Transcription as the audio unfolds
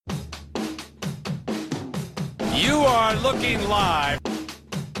You are looking live.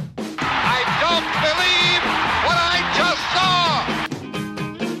 I don't believe what I just saw.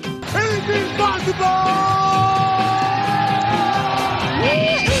 Anything's possible.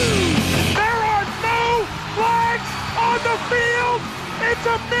 There are no flags on the field. It's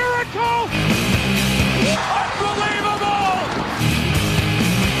a miracle. Unbelievable.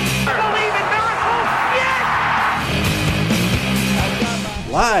 Believe in miracles. Yes.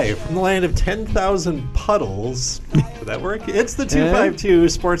 Live from the land of 10,000 puddles. Did that work? It's the 252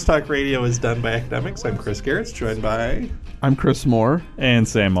 Sports Talk Radio is done by academics. I'm Chris Garrett, joined by... I'm Chris Moore. And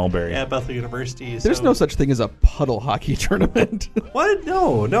Sam Mulberry. At Bethel University. There's no such thing as a puddle hockey tournament. What?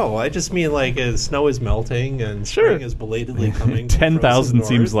 No. I just mean like as snow is melting and spring is belatedly coming. 10,000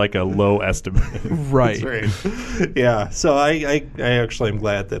 seems like a low estimate. Right. That's right. Yeah. So I actually am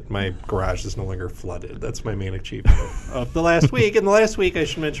glad that my garage is no longer flooded. That's my main achievement of the last week. And the last week, I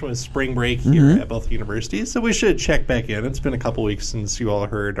should mention, was spring break here at Bethel University. So we should check back in. It's been a couple weeks since you all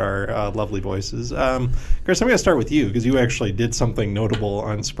heard our lovely voices. Chris, I'm going to start with you because you actually did something notable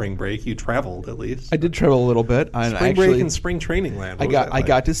on spring break. You traveled, at least. I did travel a little bit. Spring break and spring training land. I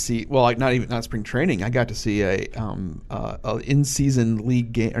got to see. Well, not spring training. I got to see a in-season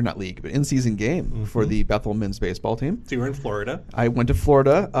league game, or not league, but in-season game for the Bethel men's baseball team. So you were in Florida. I went to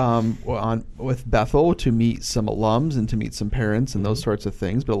Florida with Bethel to meet some alums and to meet some parents and those sorts of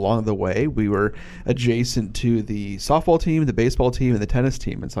things. But along the way, we were adjacent to the softball team, the baseball team, and the tennis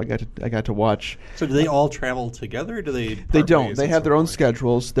team, and so I got to watch. So do they all travel together? Or do they? They don't. They have their own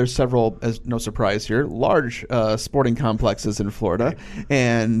schedules. There's several, as no surprise here, large sporting complexes in Florida,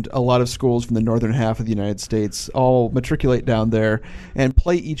 and a lot of schools from the northern half of the United States all matriculate down there and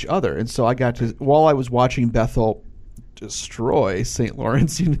play each other. And so I got to, while I was watching Bethel destroy St.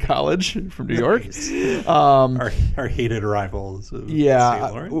 Lawrence College from New York. Our hated rivals. St.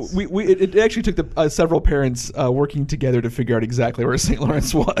 Lawrence. It actually took several parents working together to figure out exactly where St.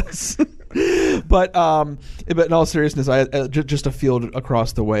 Lawrence was. But in all seriousness, just a field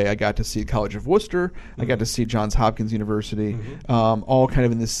across the way, I got to see College of Worcester. I got to see Johns Hopkins University, all kind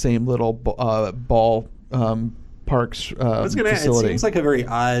of in this same little ball parks facility. It seems like a very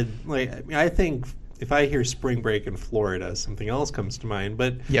odd. I think if I hear spring break in Florida, something else comes to mind.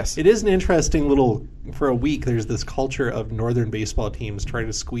 But yes, it is an interesting little. For a week, there's this culture of northern baseball teams trying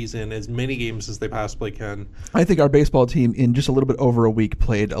to squeeze in as many games as they possibly can. I think our baseball team, in just a little bit over a week,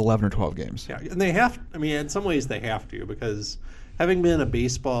 played 11 or 12 games. Yeah, and they have. I mean, in some ways, they have to, because having been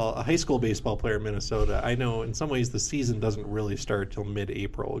a high school baseball player in Minnesota, I know in some ways the season doesn't really start till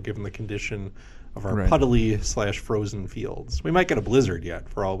mid-April, given the condition of our puddly/frozen fields. We might get a blizzard yet,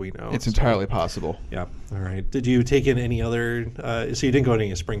 for all we know. It's entirely possible. Yeah. All right. Did you take in any other? So you didn't go to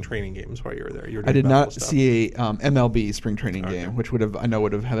any spring training games while you were there. I did not see a MLB spring training game, which would have been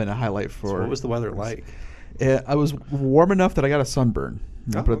a highlight for. So what was the weather like? I was warm enough that I got a sunburn.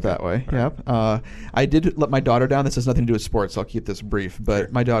 I'll put it that way. Yep. I did let my daughter down. This has nothing to do with sports, so I'll keep this brief.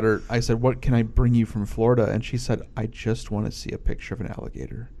 But my daughter, I said, "What can I bring you from Florida?" And she said, "I just want to see a picture of an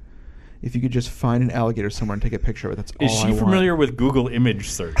alligator. If you could just find an alligator somewhere and take a picture of it, that's all I want." Is she familiar with Google image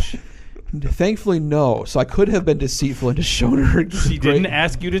search? Thankfully, no. So I could have been deceitful and just shown her. She didn't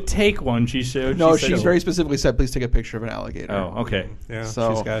ask you to take one. She showed. No, she very specifically said, "Please take a picture of an alligator." Oh, okay. Yeah,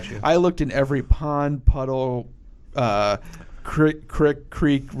 so she's got you. I looked in every pond, puddle, creek,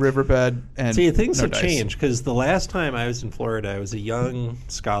 riverbed, and see, things have changed, because the last time I was in Florida, I was a young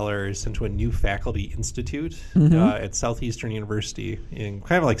scholar sent to a new faculty institute at Southeastern University, in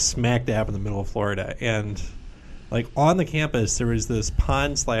kind of like smack dab in the middle of Florida, and like on the campus there was this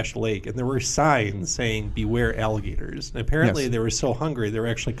pond/lake, and there were signs saying "Beware alligators." And apparently they were so hungry they were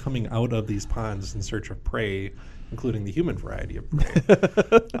actually coming out of these ponds in search of prey, including the human variety of prey.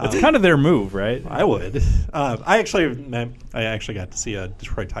 It's kind of their move, right? I would. I actually got to see a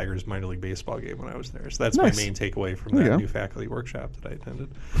Detroit Tigers minor league baseball game when I was there. So that's my main takeaway from that new faculty workshop that I attended.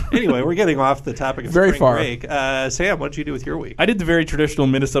 Anyway, we're getting off the topic of spring break. Sam, what did you do with your week? I did the very traditional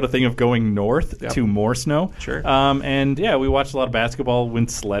Minnesota thing of going north to more snow. Sure. And yeah, we watched a lot of basketball,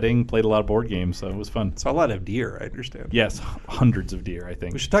 went sledding, played a lot of board games, so it was fun. Saw a lot of deer, I understand. Yes, hundreds of deer, I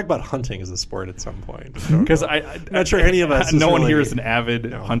think. We should talk about hunting as a sport at some point. Because I'm not sure any of us. No one here is an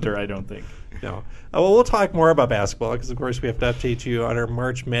avid hunter, I don't think. No. Well, we'll talk more about basketball because, of course, we have to update you on our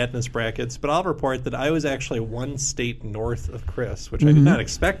March Madness brackets. But I'll report that I was actually one state north of Chris, which I did not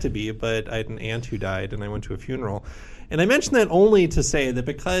expect to be, but I had an aunt who died, and I went to a funeral. And I mention that only to say that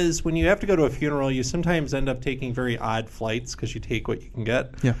because when you have to go to a funeral, you sometimes end up taking very odd flights because you take what you can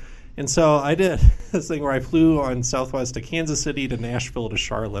get. Yeah. And so I did this thing where I flew on Southwest to Kansas City to Nashville to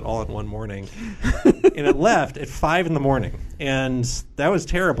Charlotte all in one morning. And it left at 5 in the morning. And that was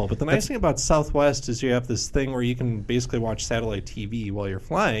terrible. But the nice thing about Southwest is you have this thing where you can basically watch satellite TV while you're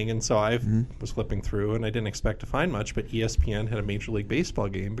flying. And so I was flipping through, and I didn't expect to find much, but ESPN had a Major League Baseball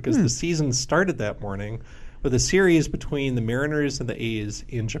game because the season started that morning with a series between the Mariners and the A's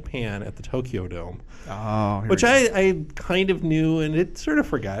in Japan at the Tokyo Dome. Oh, which I kind of knew, and it sort of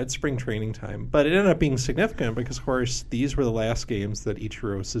forgot. It's spring training time. But it ended up being significant because, of course, these were the last games that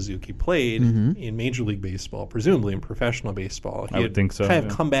Ichiro Suzuki played in Major League Baseball, presumably in professional baseball. I would think so. Kind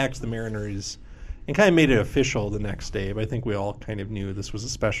of come back to the Mariners and kind of made it official the next day. But I think we all kind of knew this was a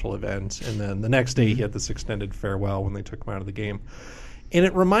special event. And then the next day he had this extended farewell when they took him out of the game. And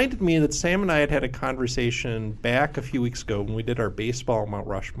it reminded me that Sam and I had a conversation back a few weeks ago when we did our baseball Mount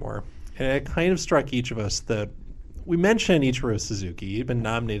Rushmore. And it kind of struck each of us that we mentioned Ichiro Suzuki. He'd been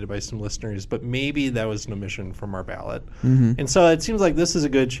nominated by some listeners, but maybe that was an omission from our ballot. And so it seems like this is a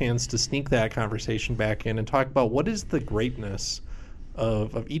good chance to sneak that conversation back in and talk about what is the greatness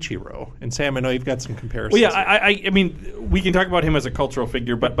of Ichiro. And Sam, I know you've got some comparisons. Well, yeah, I mean, we can talk about him as a cultural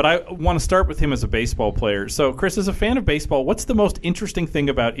figure, but I want to start with him as a baseball player. So, Chris, as a fan of baseball, what's the most interesting thing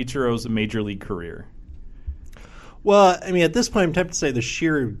about Ichiro's major league career? Well, I mean, at this point, I'm tempted to say the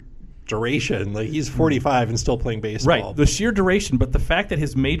sheer duration. Like, he's 45 and still playing baseball. Right, the sheer duration, but the fact that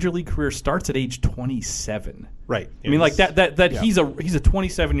his major league career starts at age 27. Right. I mean, like that he's a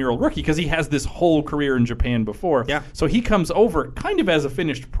 27-year-old rookie because he has this whole career in Japan before. Yeah. So he comes over kind of as a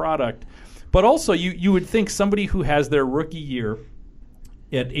finished product. But also, you would think somebody who has their rookie year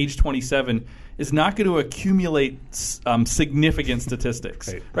at age 27 is not going to accumulate significant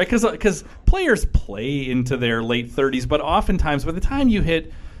statistics, right? Because players play into their late 30s, but oftentimes by the time you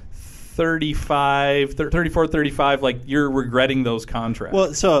hit 34, 35, like you're regretting those contracts.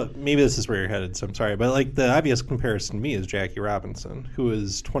 Well, so maybe this is where you're headed, so I'm sorry. But like the obvious comparison to me is Jackie Robinson, who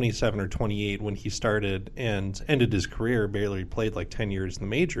was 27 or 28 when he started and ended his career, barely played like 10 years in the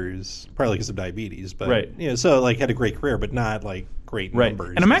majors, partly because of diabetes. But, right. You know, so like had a great career, but not like great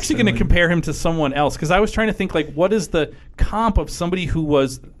numbers. And I'm actually going to compare him to someone else because I was trying to think like what is the comp of somebody who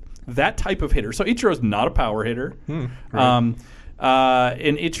was that type of hitter. So Ichiro's not a power hitter. Right.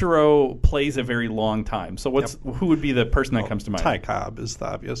 And Ichiro plays a very long time. So who would be the person that comes to mind? Ty Cobb is the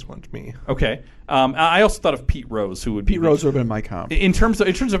obvious one to me. Okay. I also thought of Pete Rose, who would be Pete Rose would have been my comp. in terms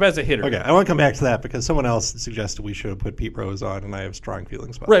of as a hitter. Okay, I want to come back to that because someone else suggested we should have put Pete Rose on, and I have strong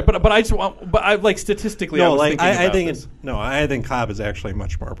feelings about right, that. but I just want, but I like statistically. No, I was like thinking I about think this. I think Cobb is actually a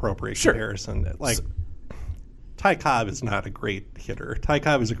much more appropriate comparison. Like Ty Cobb is not a great hitter. Ty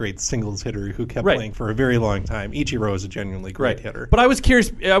Cobb is a great singles hitter who kept playing for a very long time. Ichiro is a genuinely great hitter. But I was curious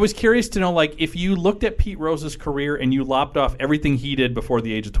to know, like, if you looked at Pete Rose's career and you lopped off everything he did before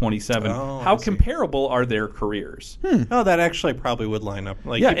the age of 27, how comparable are their careers? Oh, that actually probably would line up.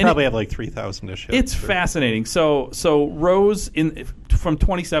 Like, you probably have like 3,000-ish hits. It's fascinating. So Rose from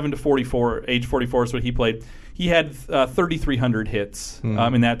 27 to 44, age 44 is what he played. He had 3,300 hits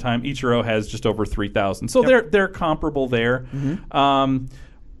in that time. Ichiro has just over 3,000. So they're comparable there.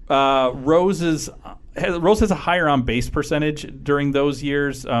 Rose has a higher on base percentage during those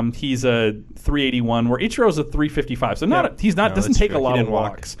years. He's a 381, where Ichiro's a 355. So doesn't take a lot of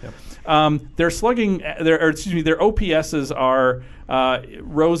walks. Their slugging, their OPSs are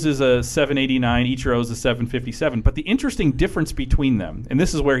Rose is a 789, Ichiro is a 757. But the interesting difference between them, and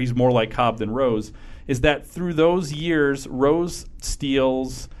this is where he's more like Cobb than Rose, is that through those years, Rose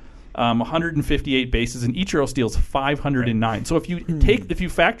steals 158 bases and Ichiro steals 509. Right. So if you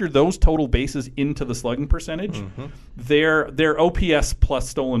factor those total bases into the slugging percentage, their OPS plus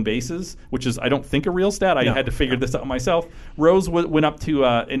stolen bases, which is I don't think a real stat. I had to figure this out myself. Rose went up to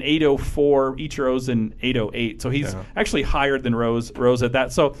an 804, Ichiro's an 808. So he's actually higher than Rose at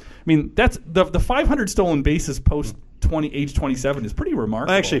that. So I mean that's the 500 stolen bases post age 27 is pretty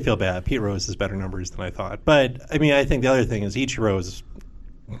remarkable. I actually feel bad. Pete Rose has better numbers than I thought. But I mean I think the other thing is Ichiro is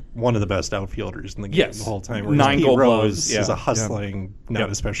one of the best outfielders in the game the whole time. 9 Gold Gloves is a hustling, not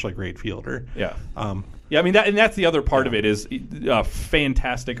especially great fielder. Yeah. I mean that's the other part of it is a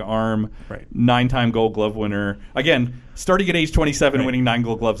fantastic arm, 9-time Gold Glove winner. Again, starting at age 27, winning 9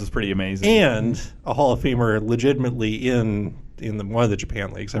 Gold Gloves is pretty amazing. And a Hall of Famer legitimately in one of the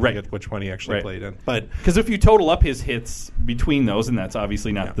Japan leagues. I forget which one he actually played in. But because if you total up his hits between those, and that's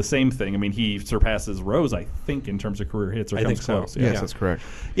obviously not the same thing. I mean, he surpasses Rose, I think, in terms of career hits. Or I think so. Close. Yes, that's correct.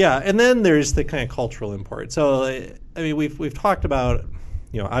 Yeah, and then there's the kind of cultural import. So, I mean, we've talked about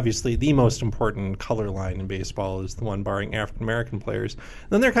obviously the most important color line in baseball is the one barring African American players.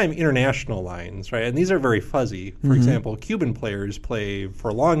 Then there are kind of international lines, right? And these are very fuzzy. For example, Cuban players play for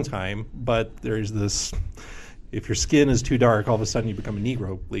a long time, but there's this. If your skin is too dark, all of a sudden you become a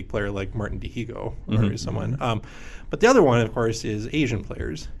Negro League player like Martin Dihigo or someone. But the other one, of course, is Asian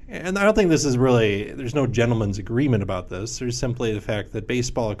players. And I don't think this is really, there's no gentleman's agreement about this. There's simply the fact that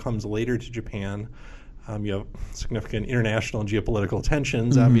baseball comes later to Japan. You have significant international and geopolitical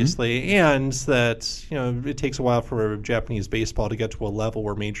tensions, obviously, and that it takes a while for Japanese baseball to get to a level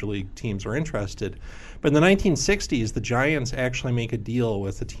where major league teams are interested. But in the 1960s, the Giants actually make a deal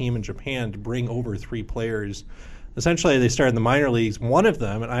with a team in Japan to bring over 3 players. Essentially, they started in the minor leagues. One of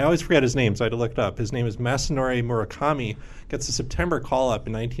them, and I always forget his name, so I had to look it up. His name is Masanori Murakami. Gets a September call-up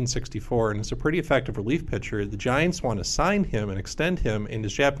in 1964, and is a pretty effective relief pitcher. The Giants want to sign him and extend him, and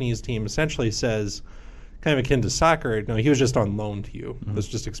his Japanese team essentially says, kind of akin to soccer, no, he was just on loan to you. It was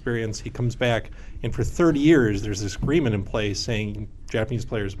just experience. He comes back, and for 30 years, there's this agreement in place saying Japanese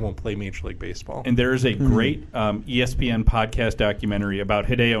players won't play Major League Baseball. And there's a great ESPN podcast documentary about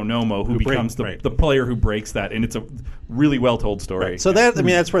Hideo Nomo, who becomes the player who breaks that, and it's a really well-told story. Right. So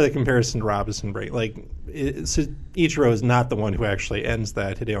that's where the comparison to Robinson break. Ichiro is not the one who actually ends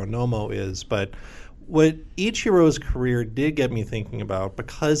that. Hideo Nomo is, but what Ichiro's career did get me thinking about,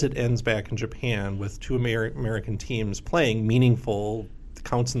 because it ends back in Japan with 2 American teams playing meaningful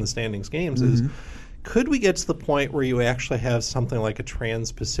counts in the standings games, is could we get to the point where you actually have something like a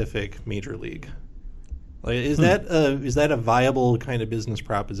trans-Pacific major league? Is that a viable kind of business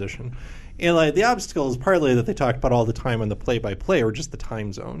proposition? And the obstacle is partly that they talk about all the time on the play-by-play, or just the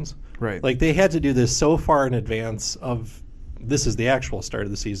time zones. Right. They had to do this so far in advance of this is the actual start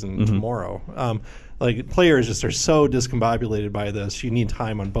of the season tomorrow. Players just are so discombobulated by this. You need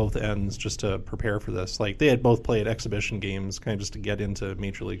time on both ends just to prepare for this. They had both played exhibition games kind of just to get into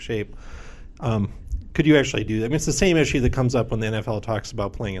major league shape. Could you actually do that? I mean, it's the same issue that comes up when the NFL talks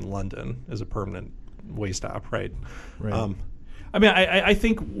about playing in London as a permanent way stop, right? Right. I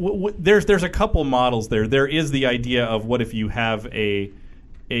think there's a couple models there. There is the idea of what if you have a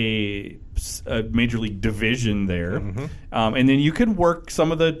major league division there, and then you can work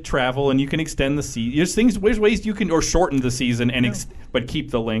some of the travel and you can extend the season. There's ways you can or shorten the season and but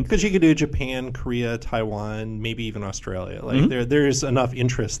keep the length. Because you could do Japan, Korea, Taiwan, maybe even Australia. There's enough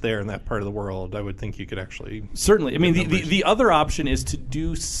interest there in that part of the world. I would think you could actually certainly. I mean, the other option is to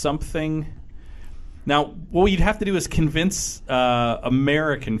do something. Now, what you'd have to do is convince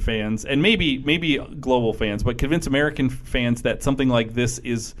American fans, and maybe global fans, but convince American fans that something like this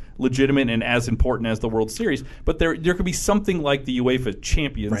is legitimate and as important as the World Series. But there could be something like the UEFA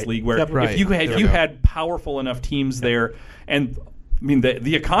Champions League, where if you had powerful enough teams there, and I mean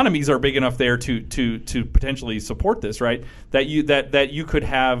the economies are big enough there to potentially support this, right? That you could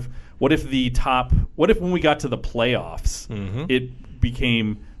have. What if when we got to the playoffs, it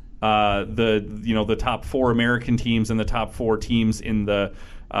became the top 4 American teams and the top 4 teams in the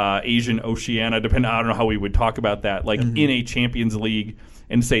Asian Oceania, I don't know how we would talk about that, in a Champions League,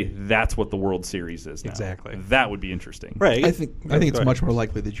 and say that's what the World Series is now. Exactly. That would be interesting. Right. I think it's much more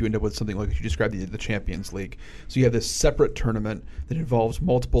likely that you end up with something like you described, the Champions League. So you have this separate tournament that involves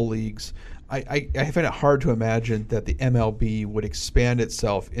multiple leagues. I find it hard to imagine that the MLB would expand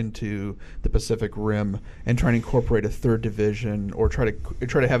itself into the Pacific Rim and try to incorporate a third division, or try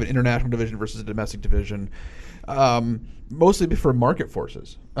to have an international division versus a domestic division, mostly for market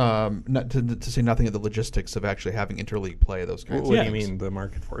forces. Not to say nothing of the logistics of actually having interleague play, those kinds of things. What do you mean, the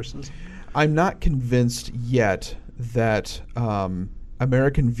market forces? I'm not convinced yet that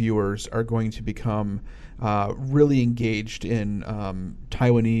American viewers are going to become really engaged in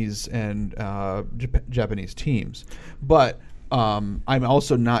Taiwanese and Japanese teams. But I'm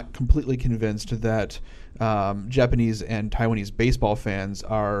also not completely convinced that Japanese and Taiwanese baseball fans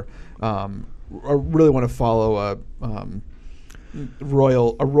are really want to follow a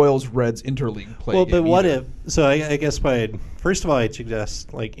Royals Reds interleague play. Well, but what if? So I guess first of all, I'd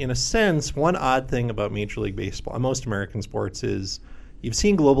suggest, in a sense, one odd thing about Major League Baseball and most American sports is you've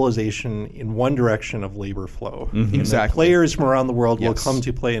seen globalization in one direction of labor flow. Exactly. Players from around the world will come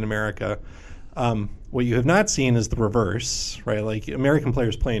to play in America. What you have not seen is the reverse, right? American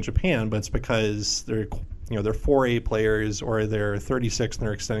players play in Japan, but it's because they're 4A players, or they're 36 and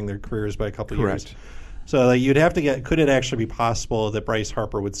they're extending their careers by a couple of years. So you'd have to could it actually be possible that Bryce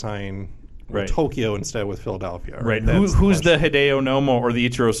Harper would sign Right. Tokyo instead with Philadelphia. Right. Who's the Hideo Nomo or the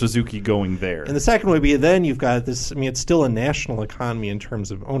Ichiro Suzuki going there? And the second would be then you've got this. I mean, it's still a national economy in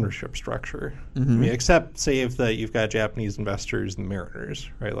terms of ownership structure. I mean, except say if you've got Japanese investors and Mariners,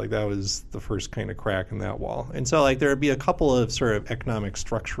 right? Like that was the first kind of crack in that wall. And so like there would be a couple of sort of economic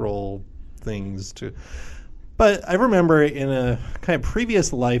structural things to. But I remember in a kind of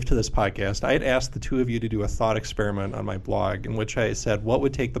previous life to this podcast, I had asked the two of you to do a thought experiment on my blog in which I said, what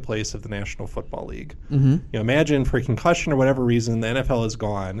would take the place of the National Football League? Imagine for concussion or whatever reason, the NFL is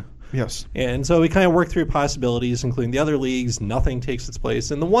gone. Yes. And so we kind of worked through possibilities, including the other leagues. Nothing takes its place.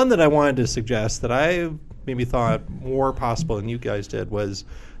 And the one that I wanted to suggest that I maybe thought more possible than you guys did was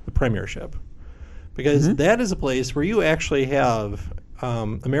the Premiership. Because that is a place where you actually have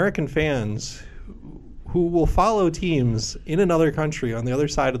American fans who will follow teams in another country on the other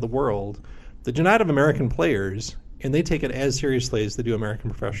side of the world that do not have American players, and they take it as seriously as they do American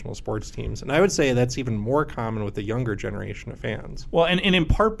professional sports teams. And I would say that's even more common with the younger generation of fans. Well, and in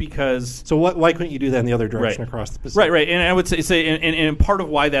part because... So why couldn't you do that in the other direction across the Pacific? Right. And I would say and part of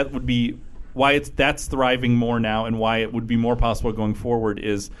why that would be... why that's thriving more now and why it would be more possible going forward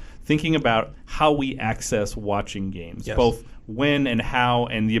is thinking about how we access watching games, both when and how,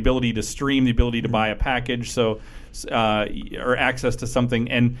 and the ability to stream, the ability to buy a package, or access to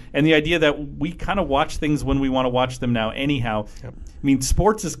something, and the idea that we kind of watch things when we want to watch them now anyhow. I mean,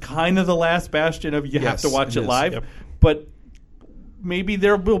 sports is kind of the last bastion of you have to watch it live, but maybe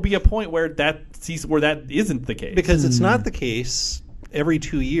there will be a point where that isn't the case. Because it's not the case every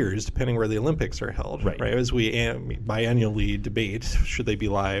 2 years, depending where the Olympics are held, right? As we biannually debate, should they be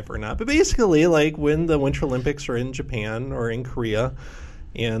live or not. But basically, like when the Winter Olympics are in Japan or in Korea,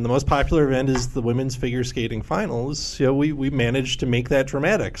 and the most popular event is the women's figure skating finals, we managed to make that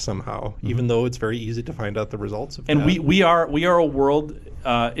dramatic somehow, even though it's very easy to find out the results of that. And we are a world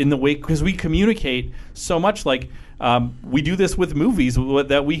in the way, because we communicate so much. Like we do this with movies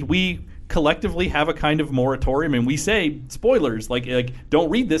that we collectively have a kind of moratorium, and we say spoilers, like don't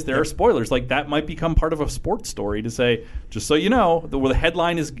read this, there are spoilers. Like that might become part of a sports story to say, just so you know, the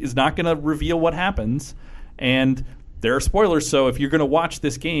headline is not going to reveal what happens, and there are spoilers, so if you're going to watch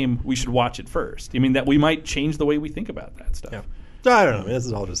this game, we should watch it first. I mean, that we might change the way we think about that stuff. Yeah. I don't know. This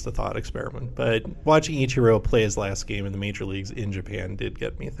is all just a thought experiment. But watching Ichiro play his last game in the major leagues in Japan did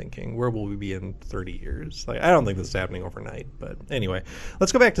get me thinking, where will we be in 30 years? Like, I don't think this is happening overnight. But anyway,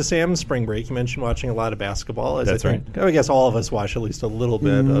 let's go back to Sam's spring break. You mentioned watching a lot of basketball. That's right. I guess all of us watched at least a little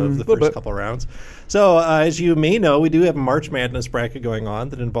bit of the first couple rounds. So as you may know, we do have a March Madness bracket going on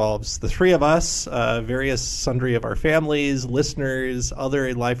that involves the three of us, various sundry of our families, listeners,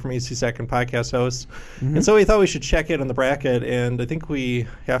 other Live from AC Second podcast hosts. And so we thought we should check in on the bracket, and I think we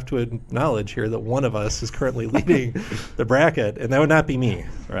have to acknowledge here that one of us is currently leading the bracket, and that would not be me.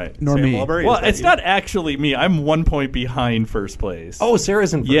 Right. Nor Sam me. Mulberry, well, it's not actually me. I'm 1 point behind first place. Oh,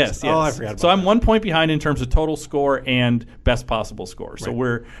 Sarah's in first. Yes. Oh, I forgot about So that. I'm 1 point behind in terms of total score and best possible score. So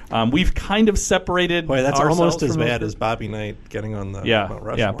we've kind of separated. Boy, that's ourselves almost as from bad those as Bobby Knight getting on the Mount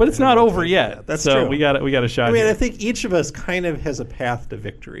Rushmore. Yeah, but it's not over yet. Yeah, that's so true. we got a shot. I mean, here. I think each of us kind of has a path to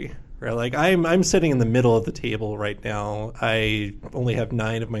victory. Right? Like I'm sitting in the middle of the table right now. I only have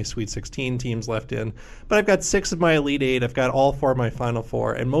 9 of my Sweet 16 teams left in, but I've got 6 of my Elite 8. I've got all 4 of my Final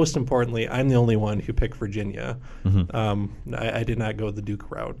 4, and most importantly, I'm the only one who picked Virginia. I did not go the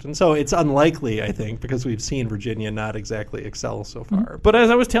Duke route, and so it's unlikely, I think, because we've seen Virginia not exactly excel so far. But as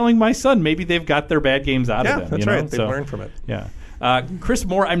I was telling my son, maybe they've got their bad games out of them. That's you know? right. They've learned from it. Yeah. Chris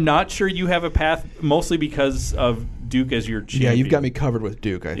Moore, I'm not sure you have a path, mostly because of Duke as your champion. Yeah, you've got me covered with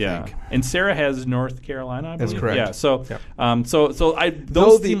Duke, I think. And Sarah has North Carolina, I believe. That's correct. Yeah, so I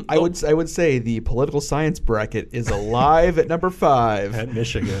would say the political science bracket is alive at number 5 at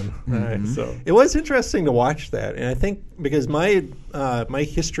Michigan. Right. So it was interesting to watch that, and I think because my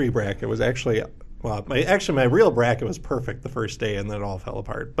history bracket was actually. Well, my real bracket was perfect the first day, and then it all fell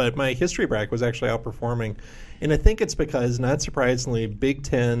apart. But my history bracket was actually outperforming, and I think it's because, not surprisingly, Big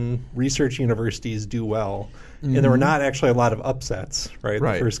Ten research universities do well, and there were not actually a lot of upsets. Right,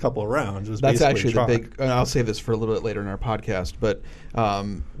 the first couple of rounds. It was That's actually chalk. the big. I'll save this for a little bit later in our podcast, but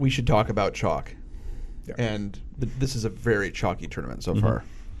we should talk about chalk, and this is a very chalky tournament so far.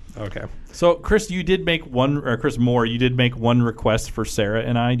 Okay. So, Chris Moore, you did make one request for Sarah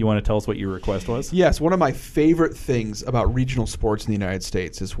and I. Do you want to tell us what your request was? Yes, one of my favorite things about regional sports in the United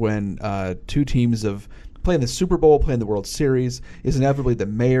States is when 2 teams of playing the Super Bowl, playing the World Series, is inevitably the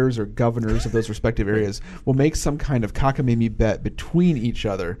mayors or governors of those respective areas will make some kind of cockamamie bet between each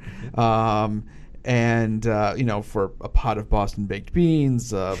other. And for a pot of Boston baked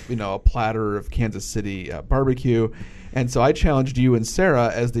beans, a platter of Kansas City barbecue. And so I challenged you and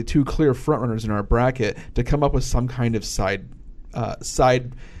Sarah as the two clear frontrunners in our bracket to come up with some kind of side.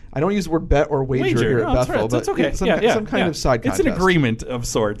 I don't use the word bet or wager here at Bethel, but that's okay. Some kind of side contest. It's an agreement of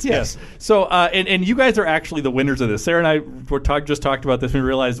sorts. Yes. So, and you guys are actually the winners of this. Sarah and I just talked about this and we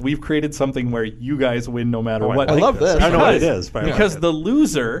realized we've created something where you guys win no matter what. I love this. I don't know what it is. Because the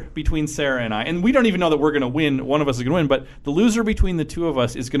loser between Sarah and I, and we don't even know that we're going to win, one of us is going to win, but the loser between the two of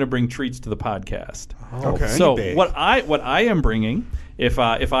us is going to bring treats to the podcast. Okay. So what I am bringing, if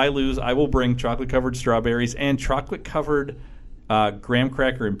I lose, I will bring chocolate-covered strawberries and chocolate-covered graham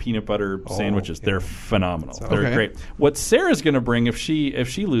cracker and peanut butter sandwiches. They're phenomenal. They're great. What Sarah's going to bring if she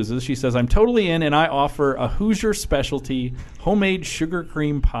loses, she says, I'm totally in, and I offer a Hoosier specialty homemade sugar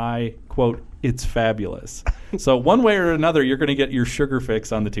cream pie. Quote, it's fabulous. So one way or another, you're going to get your sugar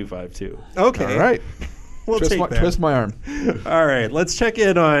fix on the 252. Okay. All right. We'll twist my arm. All right, let's check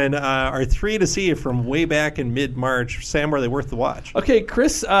in on our 3 to see from way back in mid-March. Sam, were they worth the watch? Okay,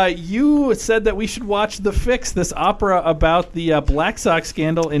 Chris, you said that we should watch The Fix, this opera about the Black Sox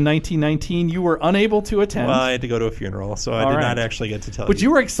scandal in 1919. You were unable to attend. Well, I had to go to a funeral, so I did not actually get to tell you. But you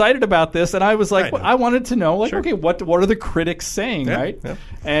were excited about this, and I was like, I wanted to know, Sure. okay, what are the critics saying, right? Yeah.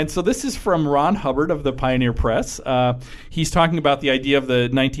 And so this is from Ron Hubbard of the Pioneer Press. He's talking about the idea of the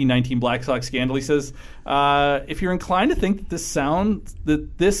 1919 Black Sox scandal. He says, if you're inclined to think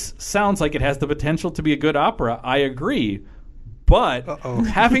that this sounds like it has the potential to be a good opera, I agree. But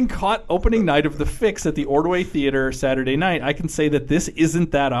having caught opening night of The Fix at the Ordway Theater Saturday night, I can say that this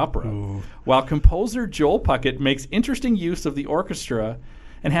isn't that opera. Ooh. While composer Joel Puckett makes interesting use of the orchestra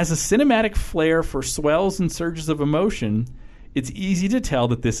and has a cinematic flair for swells and surges of emotion, it's easy to tell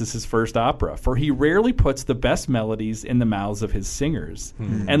that this is his first opera, for he rarely puts the best melodies in the mouths of his singers.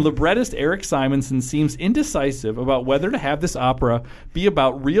 And librettist Eric Simonson seems indecisive about whether to have this opera be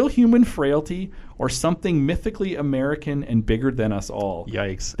about real human frailty or something mythically American and bigger than us all.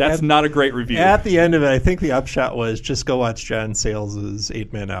 Yikes. That's not a great review. At the end of it, I think the upshot was just go watch John Sayles'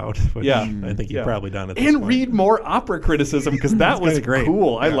 8 Men Out, which I think you've probably done at this point. And read more opera criticism, because that was great.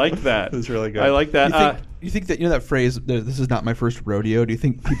 Cool. I like that. It was really good. I like that. You think that, that phrase, this is not my first rodeo, do you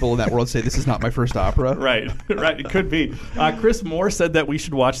think people in that world say this is not my first opera? Right. It could be. Chris Moore said that we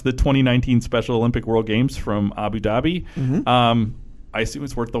should watch the 2019 Special Olympic World Games from Abu Dhabi. Mm-hmm. I assume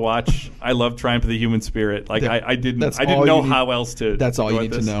it's worth the watch. I love Triumph of the Human Spirit. I didn't know how else to. That's all you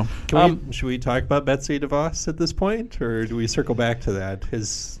need to know. Should we talk about Betsy DeVos at this point, or do we circle back to that?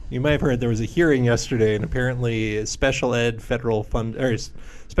 You might have heard there was a hearing yesterday, and apparently special ed federal funding,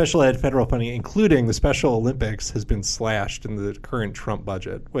 including the Special Olympics, has been slashed in the current Trump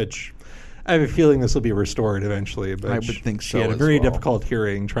budget, which I have a feeling this will be restored eventually. But I would think so. She had a very difficult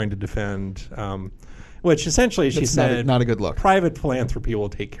hearing trying to defend. Which essentially she said not a good look. Private philanthropy will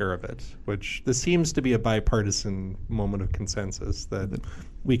take care of it, which this seems to be a bipartisan moment of consensus that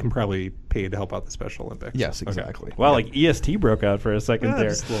we can probably pay to help out the Special Olympics. Yes, exactly. Okay. Wow, like EST broke out for a second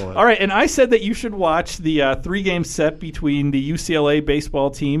there. All right, and I said that you should watch the 3-game set between the UCLA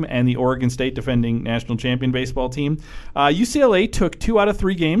baseball team and the Oregon State defending national champion baseball team. UCLA took 2 out of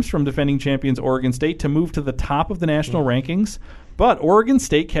 3 games from defending champions Oregon State to move to the top of the national rankings. But Oregon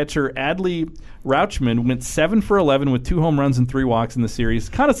State catcher Adley Rauchman went 7 for 11 with 2 home runs and 3 walks in the series,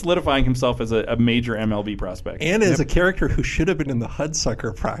 kind of solidifying himself as a major MLB prospect. And as a character who should have been in the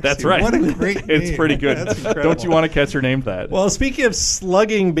Hudsucker Proxy. That's right. What a great name. It's pretty good. Don't you want a catcher named that? Well, speaking of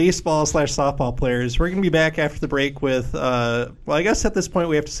slugging baseball/softball players, we're going to be back after the break with, I guess at this point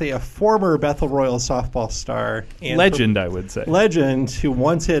we have to say a former Bethel Royals softball star. And legend, I would say. Legend, who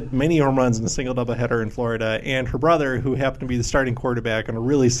once hit many home runs in a single doubleheader in Florida, and her brother, who happened to be the starting quarterback on a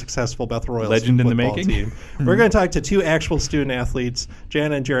really successful Bethel Royals legend in the making team. We're going to talk to 2 actual student athletes,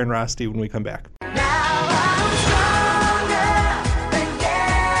 Jana and Jaron Rosti, when we come back.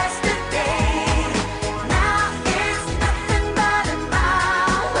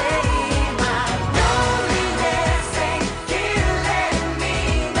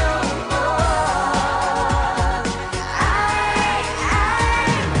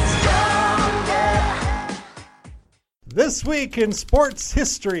 This week in sports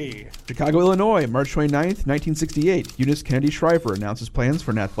history. Chicago, Illinois, March 29th, 1968. Eunice Kennedy Shriver announces plans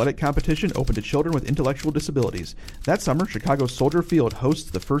for an athletic competition open to children with intellectual disabilities. That summer, Chicago's Soldier Field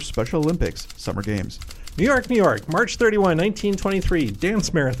hosts the first Special Olympics Summer Games. New York, New York, March 31, 1923. Dance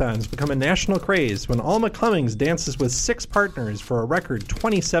marathons become a national craze when Alma Cummings dances with 6 partners for a record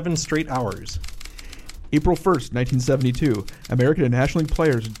 27 straight hours. April 1st, 1972. American and National League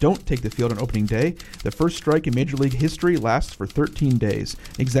players don't take the field on opening day. The first strike in Major League history lasts for 13 days.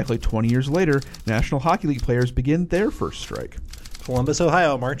 Exactly 20 years later, National Hockey League players begin their first strike. Columbus,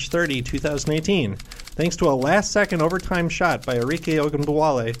 Ohio, March 30, 2018. Thanks to a last-second overtime shot by Enrique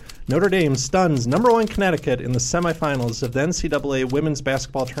Ogunbowale, Notre Dame stuns number 1 Connecticut in the semifinals of the NCAA women's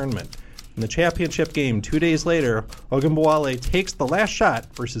basketball tournament. In the championship game 2 days later, Ogunbowale takes the last shot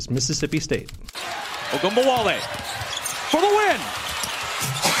versus Mississippi State. Ogunbowale for the win.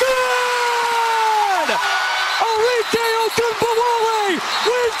 Good! Enrique Ogunbowale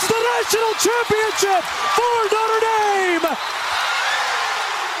wins the national championship for Notre Dame.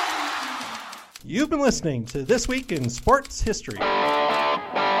 You've been listening to This Week in Sports History.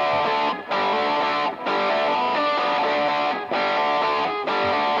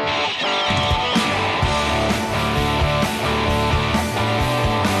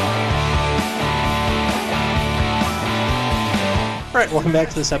 All right, welcome back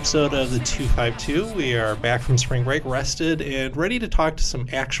to this episode of the 252. We are back from spring break, rested, and ready to talk to some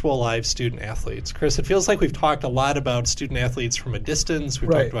actual live student athletes. Chris, it feels like we've talked a lot about student athletes from a distance. We've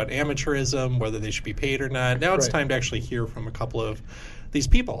talked about amateurism, whether they should be paid or not. Now it's time to actually hear from a couple of these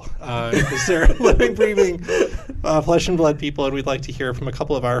people, because they're living, breathing, flesh and blood people, and we'd like to hear from a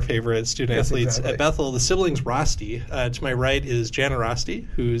couple of our favorite student athletes at Bethel, the siblings Rosti. To my right is Jana Rosti,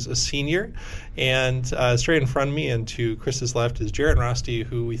 who's a senior, and straight in front of me and to Chris's left is Jaron Rosti,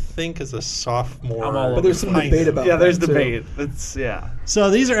 who we think is a sophomore. But there's some debate about that. Yeah, there's debate. So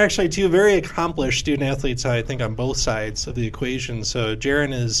these are actually two very accomplished student athletes, I think, on both sides of the equation. So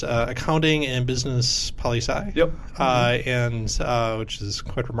Jaron is accounting and business poli-sci. Yep. And which is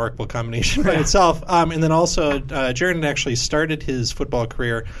quite a remarkable combination by itself. And then also, Jaron actually started his football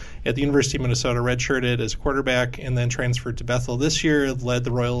career at the University of Minnesota, redshirted as a quarterback, and then transferred to Bethel this year, led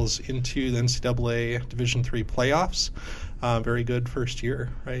the Royals into the NCAA Division III playoffs. Very good first year,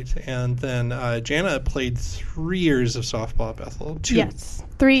 right? And then Jana played 3 years of softball at Bethel. Yes,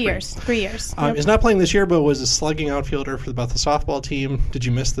 3 years. 3 years. Yep. Is not playing this year, but was a slugging outfielder for the Bethel softball team. Did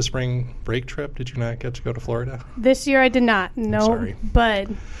you miss the spring break trip? Did you not get to go to Florida? This year I did not. No, sorry. But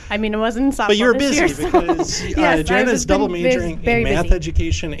I mean, it wasn't softball. But you were this busy year, because yes, Jana is double majoring in math busy.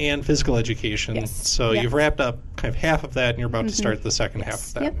 education and physical education. Yes. So you've wrapped up kind of half of that, and you're about to start the second half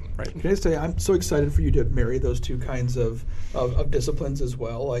of that. Yep. Right. Can I say I'm so excited for you to marry those two kinds of disciplines as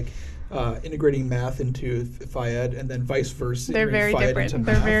well, like integrating math into Phi-Ed and then vice versa. They're very different.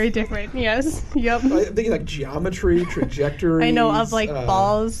 They're very different. Yes. Yep. I'm thinking like geometry, trajectory. I know of like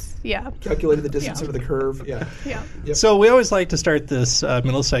balls. Yeah. Calculating the distance over the curve. Yeah. Yeah. Yep. So we always like to start this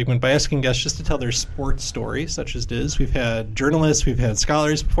middle segment by asking guests just to tell their sports story, such as Diz. We've had journalists, we've had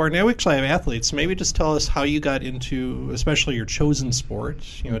scholars before. Now we actually have athletes. So maybe just tell us how you got into, especially your chosen sport.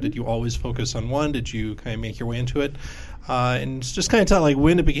 You know, did you always focus on one? Did you kind of make your way into it? And just kind of tell like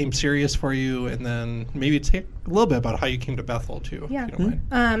when it became serious for you, and then maybe take a little bit about how you came to Bethel too. Yeah. If you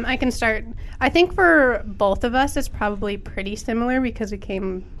don't mind. I can start. I think for both of us, it's probably pretty similar because we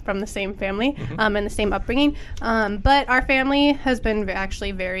came from the same family and the same upbringing. But our family has been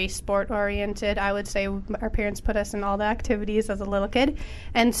actually very sport oriented. I would say our parents put us in all the activities as a little kid,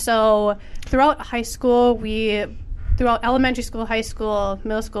 and so throughout high school, throughout elementary school, high school,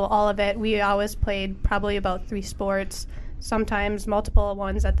 middle school, all of it, we always played probably about 3 sports, sometimes multiple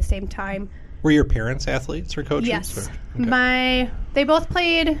ones at the same time. Were your parents athletes or coaches? Yes. Or? Okay. They both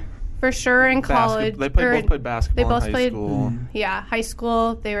played for sure in college. They both played basketball They both in high played, school. Yeah, high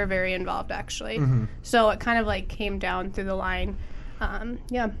school, they were very involved actually. So it kind of like came down through the line.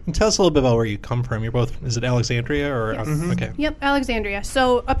 Yeah. And tell us a little bit about where you come from. You're both, is it Alexandria or? Yes. Okay. Yep, Alexandria.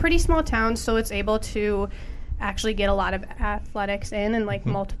 So a pretty small town, so it's able to actually get a lot of athletics in and like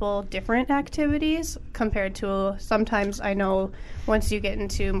multiple different activities compared to sometimes I know once you get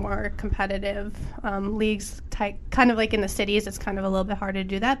into more competitive leagues type, kind of like in the cities, it's kind of a little bit harder to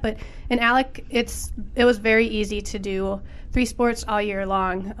do that. But in Alec, it was very easy to do 3 sports all year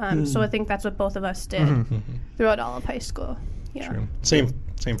long. So I think that's what both of us did throughout all of high school. Yeah. True. Same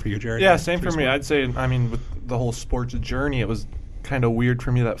for you, Jared. Yeah, same for me. I'd say, I mean, with the whole sports journey, it was kind of weird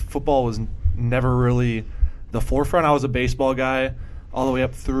for me that football was never really the forefront. I was a baseball guy all the way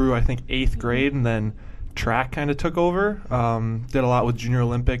up through, I think, 8th grade, and then track kind of took over. Did a lot with Junior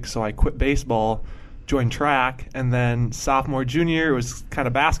Olympics, so I quit baseball, joined track, and then sophomore, junior, it was kind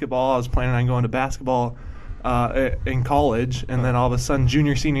of basketball. I was planning on going to basketball in college, and then all of a sudden,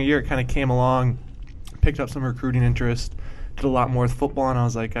 junior, senior year, it kind of came along, picked up some recruiting interest, did a lot more with football, and I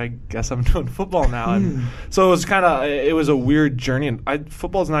was like, I guess I'm doing football now. And so it was a weird journey, and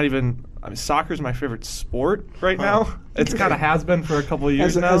football's not even, I mean, soccer's my favorite sport right now. It's kind of has been for a couple of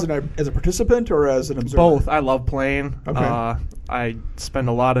years now. As a participant or as an observer? Both. I love playing. Okay. I spend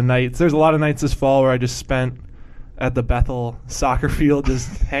a lot of nights. There's a lot of nights this fall where I just spent at the Bethel soccer field just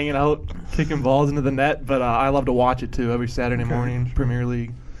hanging out, kicking balls into the net. But I love to watch it, too, every Saturday morning, Premier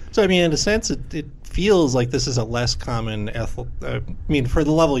League. So, I mean, in a sense, it feels like this is a less common, for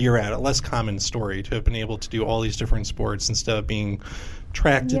the level you're at, a less common story to have been able to do all these different sports instead of being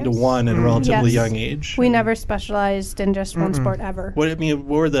tracked into one at a relatively young age. We never specialized in just one sport ever. What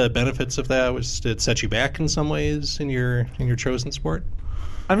were the benefits of that? Did it set you back in some ways in your chosen sport?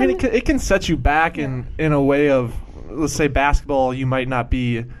 I mean, it can set you back in a way of, let's say, basketball. You might not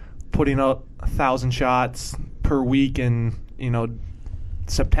be putting out 1,000 shots per week in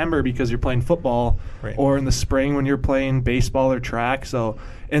September because you're playing football, or in the spring when you're playing baseball or track. So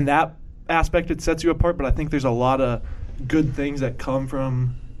in that aspect, it sets you apart. But I think there's a lot of good things that come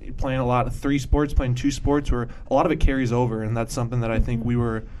from playing a lot of 3 sports, playing 2 sports, where a lot of it carries over, and that's something that I think we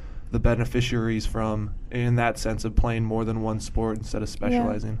were the beneficiaries from in that sense of playing more than one sport instead of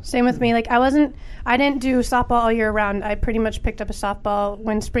specializing. Yeah. Same with me. Like I didn't do softball all year round. I pretty much picked up a softball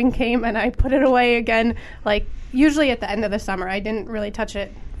when spring came and I put it away again, like usually at the end of the summer. I didn't really touch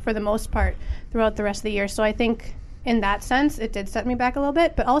it for the most part throughout the rest of the year. So I think in that sense it did set me back a little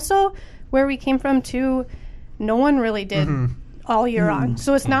bit, but also where we came from too, no one really did all year on.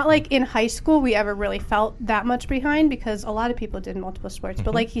 So it's not like in high school we ever really felt that much behind because a lot of people did multiple sports.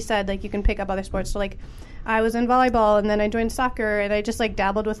 But like he said, like you can pick up other sports. So like I was in volleyball and then I joined soccer and I just like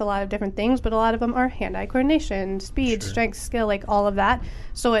dabbled with a lot of different things, but a lot of them are hand-eye coordination, speed, strength, skill, like all of that.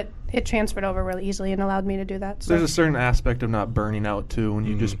 So it transferred over really easily and allowed me to do that. So. There's a certain aspect of not burning out too when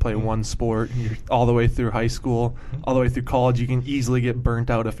you just play one sport. You're all the way through high school, all the way through college. You can easily get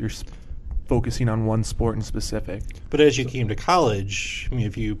burnt out if you're focusing on one sport in specific. But as you came to college, I mean,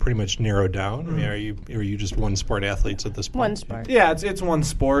 have you pretty much narrowed down? I mean, are you just one sport athletes at this point? One sport. Yeah, it's one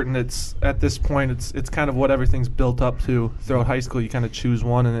sport, and it's at this point it's kind of what everything's built up to. Throughout high school, you kind of choose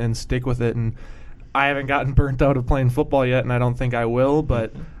one and stick with it. And I haven't gotten burnt out of playing football yet, and I don't think I will.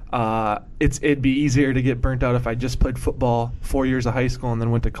 But it'd be easier to get burnt out if I just played football 4 years of high school and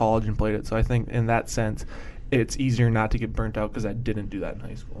then went to college and played it. So I think in that sense, it's easier not to get burnt out because I didn't do that in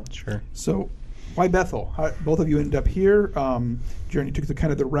high school. Sure. So, why Bethel? Both of you ended up here. Jeremy took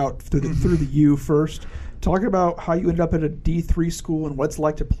the route through the U first. Talk about how you ended up at a D3 school and what it's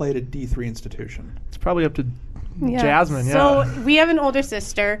like to play at a D3 institution. It's probably up to Jasmine. So we have an older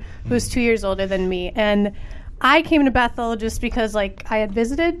sister who's 2 years older than me, and I came to Bethel just because like I had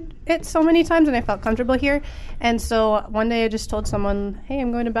visited it so many times and I felt comfortable here. And so one day I just told someone, hey,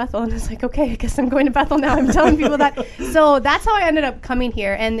 I'm going to Bethel. And it's like, okay, I guess I'm going to Bethel now. I'm telling people that. So that's how I ended up coming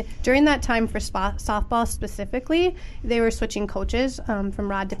here. And during that time for softball specifically, they were switching coaches from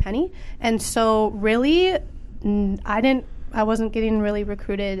Rod to Penny. And so really I wasn't getting really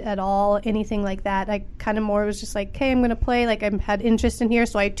recruited at all, anything like that. I kind of more was just like, hey, I'm going to play. Like, I had interest in here,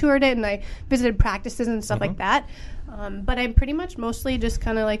 so I toured it and I visited practices and stuff like that. But I pretty much mostly just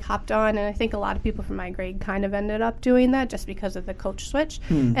kind of like hopped on, and I think a lot of people from my grade kind of ended up doing that just because of the coach switch.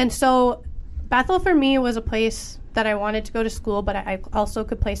 And so Bethel for me was a place that I wanted to go to school, but I also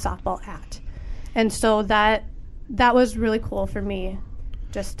could play softball at. And so that was really cool for me.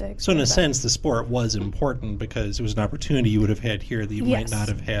 So in a sense, the sport was important because it was an opportunity you would have had here that you might not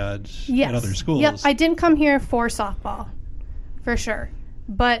have had at other schools. Yep, I didn't come here for softball, for sure.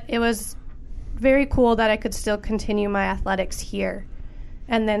 But it was very cool that I could still continue my athletics here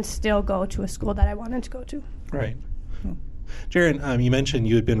and then still go to a school that I wanted to go to. Right. Jaron, you mentioned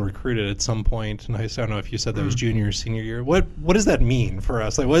you had been recruited at some point, and I don't know if you said that was junior or senior year. What does that mean for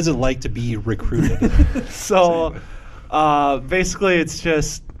us? Like, what is it like to be recruited? Basically, it's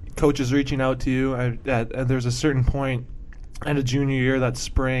just coaches reaching out to you. There's a certain point at a junior year, that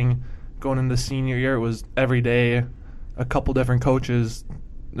spring, going into senior year, it was every day a couple different coaches,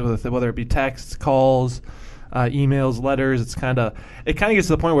 whether it be texts, calls, emails, letters. It kind of gets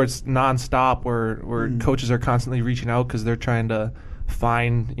to the point where it's nonstop, where coaches are constantly reaching out because they're trying to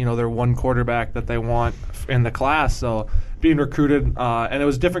find their one quarterback that they want in the class. So being recruited, and it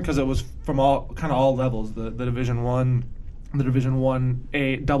was different because it was from all levels, the Division I, the Division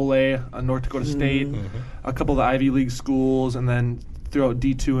I AA, North Dakota State, a couple of the Ivy League schools, and then throughout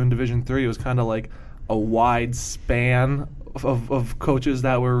D2 and Division III, it was kind of like a wide span of coaches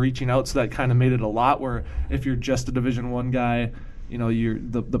that were reaching out. So that kind of made it a lot where if you're just a Division I guy,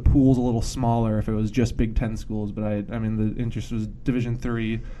 the pool's a little smaller if it was just Big Ten schools. But I mean the interest was Division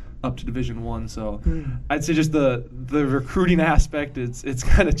III up to Division I. So I'd say just the recruiting aspect, it's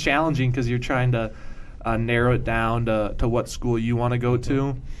kind of challenging because you're trying to narrow it down to what school you want to go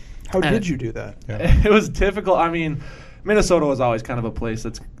to. How did you do that? It was difficult. I mean, Minnesota was always kind of a place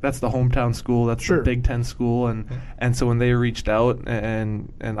that's the hometown school. That's the Big Ten school, and so when they reached out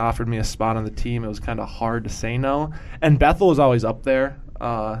and offered me a spot on the team, it was kind of hard to say no. And Bethel was always up there.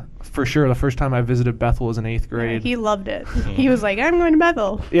 For sure, the first time I visited Bethel was in 8th grade. He loved it. He was like, I'm going to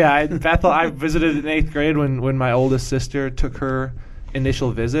Bethel. Yeah, Bethel. I visited in 8th grade when my oldest sister took her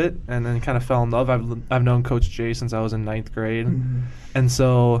initial visit, and then kind of fell in love. I've known Coach Jay since I was in 9th grade, and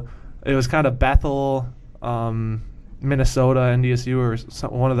so it was kind of Bethel, Minnesota, NDSU, or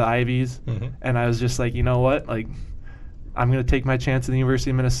one of the Ivies, and I was just like, you know what, like, I'm going to take my chance at the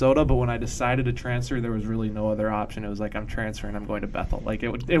University of Minnesota. But when I decided to transfer, there was really no other option. It was like, I'm transferring, I'm going to Bethel. Like,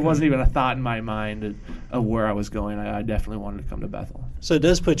 it wasn't even a thought in my mind of where I was going. I definitely wanted to come to Bethel. So it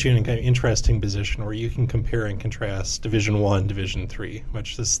does put you in a kind of interesting position where you can compare and contrast Division I, Division III,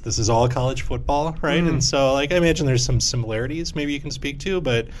 which this is all college football, right? And so, like, I imagine there's some similarities maybe you can speak to,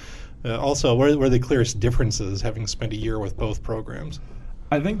 but also, where are the clearest differences having spent a year with both programs?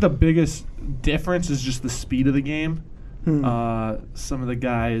 I think the biggest difference is just the speed of the game. Some of the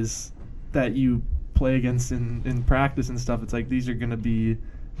guys that you play against in practice and stuff, it's like these are going to be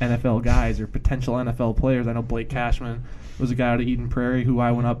NFL guys or potential NFL players. I know Blake Cashman was a guy out of Eden Prairie who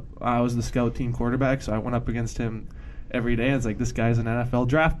I was the scout team quarterback, so I went up against him every day. And it's like, this guy's an NFL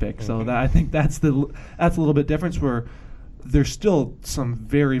draft pick. So I think that's a little bit different, where there's still some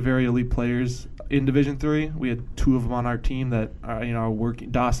very, very elite players in Division III. We had 2 of them on our team that are working,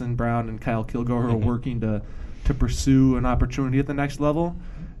 Dawson Brown and Kyle Kilgore, are working to pursue an opportunity at the next level,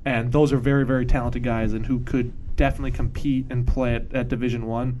 and those are very, very talented guys and who could definitely compete and play at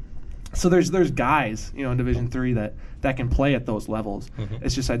Division I. So there's guys in Division III that can play at those levels.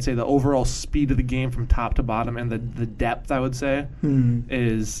 It's just, I'd say, the overall speed of the game from top to bottom and the depth, I would say,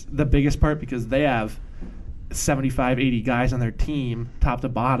 is the biggest part, because they have 75, 80 guys on their team, top to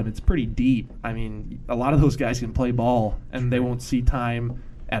bottom. It's pretty deep. I mean, a lot of those guys can play ball, and they won't see time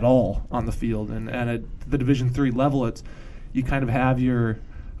at all on the field. And at the Division III level, you kind of have a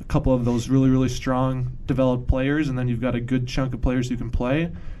couple of those really, really strong developed players, and then you've got a good chunk of players who can play,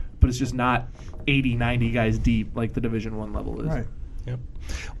 but it's just not 80, 90 guys deep like the Division I level is. Right. Yep.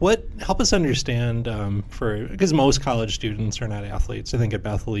 Help us understand, because most college students are not athletes. I think at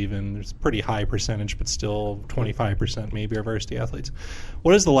Bethel even there's a pretty high percentage, but still 25% maybe are varsity athletes.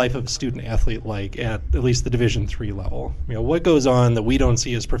 What is the life of a student athlete like at least the Division III level? What goes on that we don't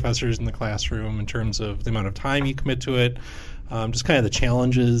see as professors in the classroom in terms of the amount of time you commit to it, just kind of the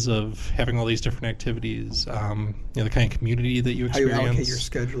challenges of having all these different activities, the kind of community that you experience. How you allocate your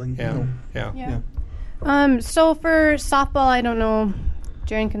scheduling. Yeah. So for softball, I don't know,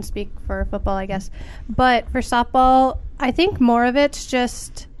 Jaren can speak for football, I guess, but for softball, I think more of it's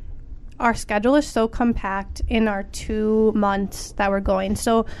just our schedule is so compact in our 2 months that we're going.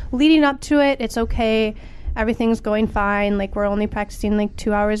 So leading up to it, it's okay. Everything's going fine. Like, we're only practicing like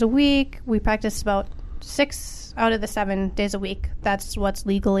 2 hours a week. We practice about 6 out of the 7 days a week. That's what's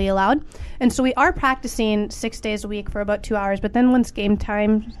legally allowed. And so we are practicing 6 days a week for about 2 hours. But then once game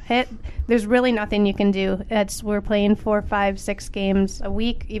time hit, there's really nothing you can do. We're playing 4, 5, 6 games a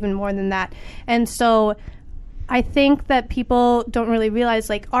week, even more than that. And so I think that people don't really realize,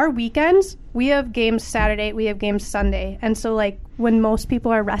 like, our weekends, we have games Saturday, we have games Sunday. And so, like, when most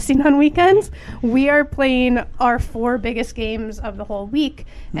people are resting on weekends, we are playing our 4 biggest games of the whole week.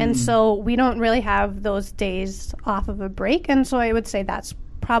 And so we don't really have those days off of a break. And so I would say that's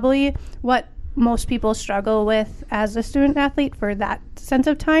probably what most people struggle with as a student athlete for that sense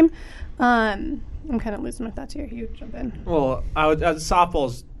of time. I'm kind of losing my thoughts here. You jump in. Well,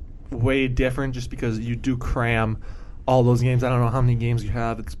 softball's way different just because you do cram all those games. I don't know how many games you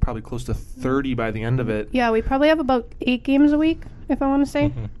have. It's probably close to 30 by the end of it. Yeah, we probably have about 8 games a week, if I want to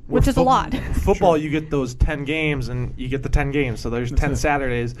say, which is a lot. Football, you get those 10 games, and you get the 10 games. So there's 10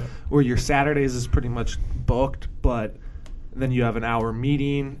 Saturdays, where your Saturdays is pretty much booked, but then you have an hour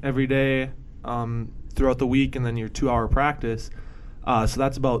meeting every day throughout the week, and then your 2-hour practice. So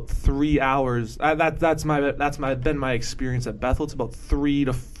that's about 3 hours. That's been my experience at Bethel. It's about 3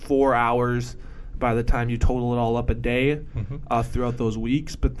 to 4 hours by the time you total it all up a day throughout those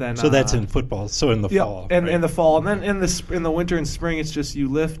weeks. But then so that's in football. So in the fall, and in the fall, and then in the winter and spring, it's just you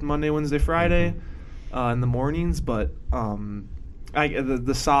lift Monday, Wednesday, Friday in the mornings. But the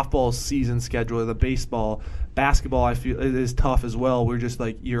softball season schedule, the baseball, basketball, I feel it is tough as well. We're just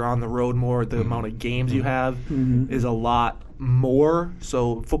like you're on the road more. The amount of games you have is a lot more.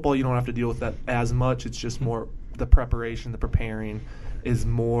 So football, you don't have to deal with that as much. It's just more the preparation, the preparing is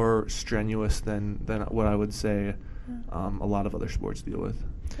more strenuous than what I would say a lot of other sports deal with.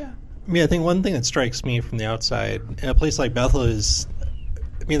 Yeah. I mean, I think one thing that strikes me from the outside in a place like Bethel is,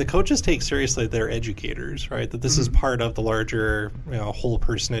 I mean, the coaches take seriously their educators, right? That this is part of the larger, whole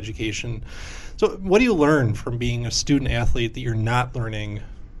person education. So what do you learn from being a student athlete that you're not learning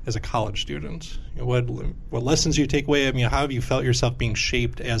as a college student? What lessons do you take away? I mean, how have you felt yourself being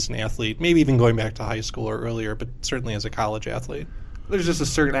shaped as an athlete? Maybe even going back to high school or earlier, but certainly as a college athlete. There's just a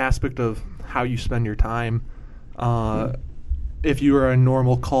certain aspect of how you spend your time. If you are a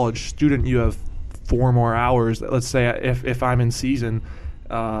normal college student, you have 4 more hours. Let's say if I'm in season,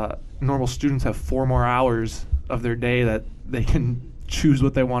 normal students have 4 more hours of their day that they can choose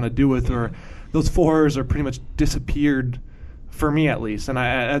what they want to do with, or those 4 hours are pretty much disappeared for me at least. And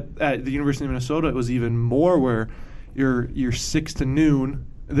at the University of Minnesota, it was even more, where you're 6 to noon.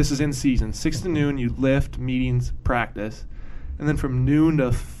 This is in season. 6 to noon, you lift, meetings, practice. And then from noon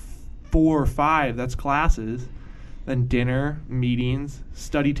to 4 or 5, that's classes. Then dinner, meetings,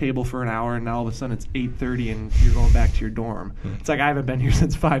 study table for an hour, and now all of a sudden it's 8:30 and you're going back to your dorm. It's like I haven't been here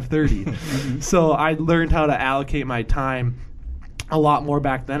since 5:30. So I learned how to allocate my time a lot more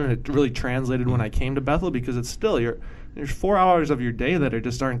back then, and it really translated when I came to Bethel, because it's still there's 4 hours of your day that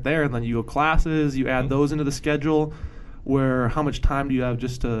just aren't there, and then you go classes, you add those into the schedule, where how much time do you have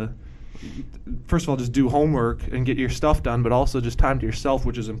just to, first of all, just do homework and get your stuff done, but also just time to yourself,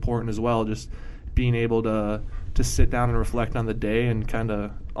 which is important as well, just being able to sit down and reflect on the day and kind of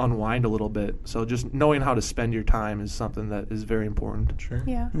unwind a little bit. So just knowing how to spend your time is something that is very important. Sure.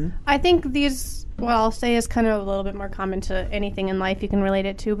 Yeah. Mm-hmm. I think what I'll say is kind of a little bit more common to anything in life you can relate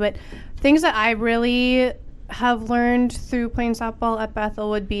it to, but things that I really have learned through playing softball at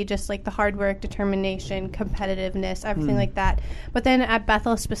Bethel would be just like the hard work, determination, competitiveness, everything like that. But then at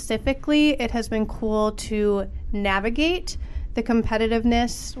Bethel specifically, it has been cool to navigate the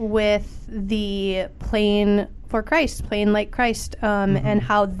competitiveness with the playing for Christ, playing like Christ, and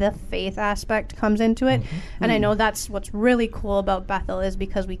how the faith aspect comes into it. And I know that's what's really cool about Bethel, is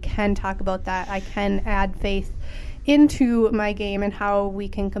because we can talk about that. I can add faith into my game and how we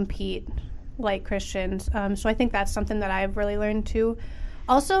can compete like Christians. So I think that's something that I've really learned too.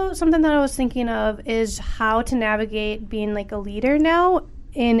 Also, something that I was thinking of is how to navigate being like a leader now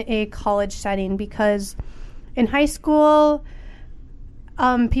in a college setting, because in high school,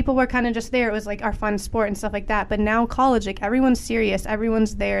 people were kind of just there. It was like our fun sport and stuff like that. But now college, like everyone's serious.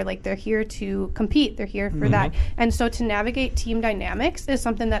 Everyone's there. Like they're here to compete. They're here for that. And so to navigate team dynamics is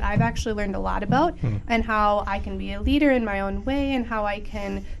something that I've actually learned a lot about, and how I can be a leader in my own way, and how I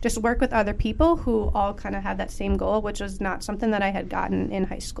can just work with other people who all kind of have that same goal, which was not something that I had gotten in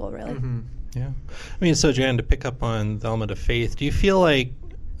high school, really. Yeah. I mean, so Jan, to pick up on the element of faith, do you feel like,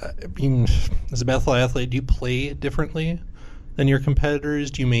 as a Bethel athlete, do you play differently than your competitors?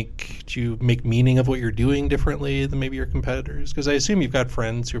 Do you make meaning of what you're doing differently than maybe your competitors? Because I assume you've got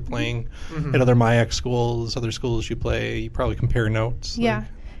friends who are playing at other MIAC schools, other schools you play. You probably compare notes. Yeah.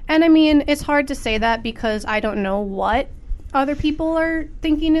 And I mean, it's hard to say that because I don't know what other people are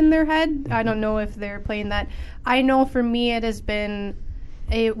thinking in their head. I don't know if they're playing that. I know for me it has been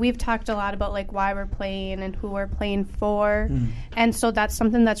we've talked a lot about like why we're playing and who we're playing for, and so that's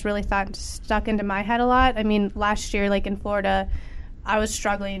something that's really stuck into my head a lot. I mean, last year, like in Florida, I was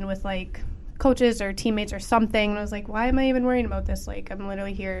struggling with like coaches or teammates or something, and I was like, why am I even worrying about this? Like, I'm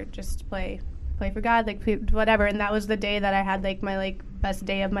literally here just to play for God, like whatever. And that was the day that I had like my like best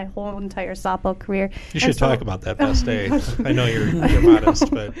day of my whole entire softball career. You should talk about that best day. I know you're modest,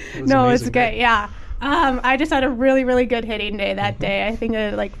 but it was no, amazing. It's great. Yeah. I just had a really, really good hitting day that day. I think I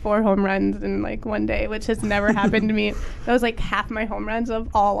had like 4 home runs in like one day, which has never happened to me. That was like half my home runs of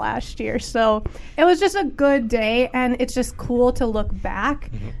all last year. So it was just a good day, and it's just cool to look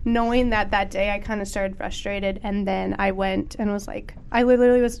back knowing that day I kind of started frustrated, and then I went and was like, I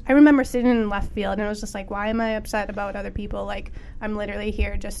remember sitting in left field, and I was just like, why am I upset about other people? Like, I'm literally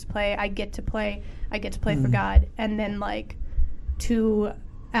here just to play. I get to play for God. And then like 2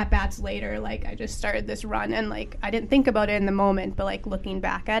 at-bats later, like I just started this run, and like I didn't think about it in the moment, but like looking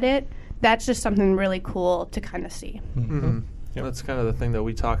back at it, that's just something really cool to kind of see. Yep. That's kind of the thing that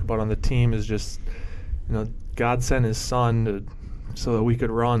we talk about on the team, is just, God sent his son so that we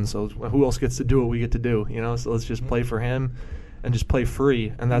could run, so who else gets to do what we get to do, so let's just play for him and just play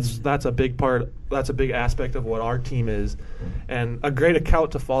free. And that's a big part, that's a big aspect of what our team is. And a great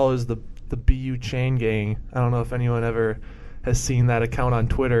account to follow is the BU Chain Gang. I don't know if anyone ever has seen that account on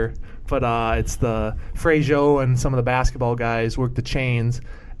Twitter, but it's the Frazier and some of the basketball guys work the chains,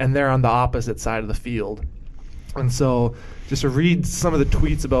 and they're on the opposite side of the field. And so just to read some of the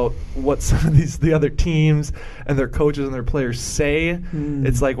tweets about what some of the other teams and their coaches and their players say,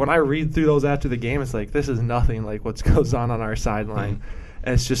 it's like when I read through those after the game, it's like, this is nothing like what goes on our sideline.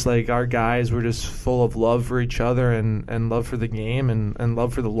 And it's just like our guys were just full of love for each other and love for the game and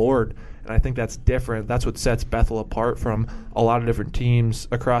love for the Lord. And I think that's different. That's what sets Bethel apart from a lot of different teams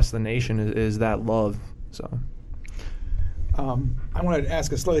across the nation is that love. So, I want to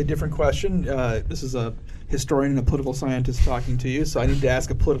ask a slightly different question. This is a historian and a political scientist talking to you, so I need to ask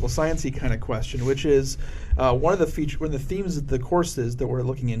a political sciencey kind of question, which is one of the themes of the courses that we're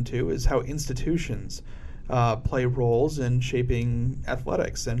looking into is how institutions play roles in shaping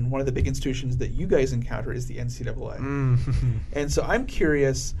athletics, and one of the big institutions that you guys encounter is the NCAA. And so I'm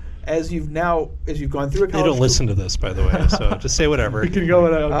curious, as you've gone through a college. They don't listen to this, by the way, so just say whatever. You can go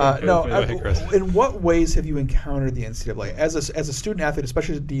without. In what ways have you encountered the NCAA as a student athlete,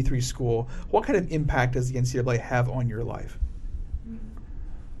 especially at a D3 school? What kind of impact does the NCAA have on your life?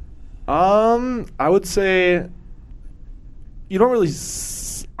 I would say you don't really.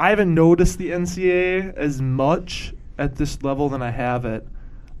 I haven't noticed the NCAA as much at this level than I have at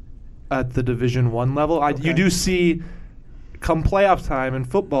the Division I level. You do see. Come playoff time in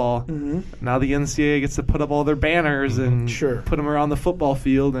football, now the NCAA gets to put up all their banners and put them around the football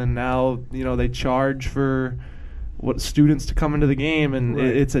field, and now they charge for what students to come into the game, and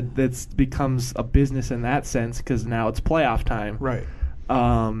it becomes a business in that sense because now it's playoff time. Right.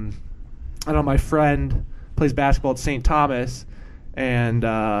 I know my friend plays basketball at St. Thomas, and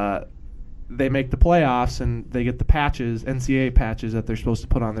they make the playoffs and they get the patches, NCAA patches that they're supposed to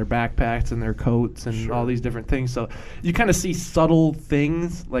put on their backpacks and their coats and all these different things. So you kind of see subtle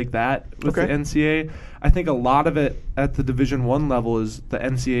things like that with the NCAA. I think a lot of it at the Division I level is the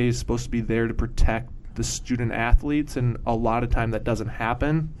NCAA is supposed to be there to protect the student athletes, and a lot of time that doesn't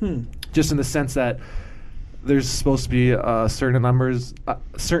happen. Just in the sense that there's supposed to be a certain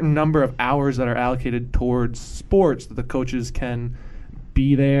number of hours that are allocated towards sports that the coaches can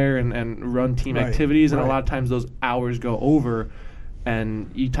be there and run team activities, and a lot of times those hours go over,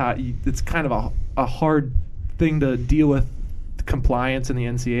 and it's kind of a hard thing to deal with compliance in the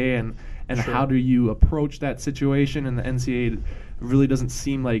NCAA, and how do you approach that situation, and the NCAA really doesn't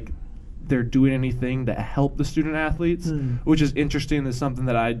seem like they're doing anything to help the student athletes, which is interesting. That's something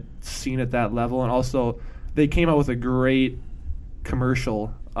that I'd seen at that level, and also they came out with a great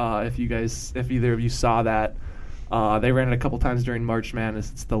commercial. If either of you saw that. They ran it a couple times during March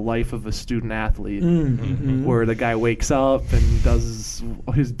Madness. It's the life of a student athlete, where the guy wakes up and does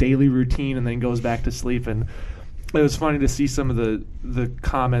his daily routine and then goes back to sleep. And it was funny to see some of the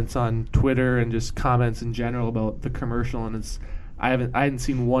comments on Twitter and just comments in general about the commercial. And I hadn't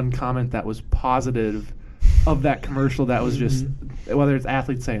seen one comment that was positive of that commercial. That was just whether it's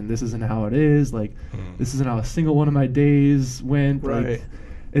athletes saying this isn't how it is, like this isn't how a single one of my days went, like.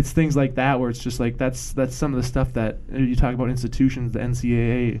 It's things like that where it's just like that's some of the stuff that you talk about institutions. The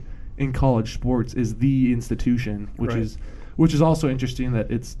NCAA in college sports is the institution, which is also interesting that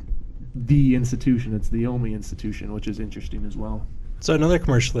it's the institution. It's the only institution, which is interesting as well. So another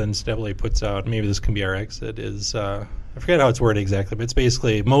commercial that NCAA puts out, maybe this can be our exit, is I forget how it's worded exactly, but it's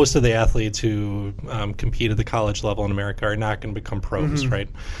basically most of the athletes who compete at the college level in America are not going to become pros, right?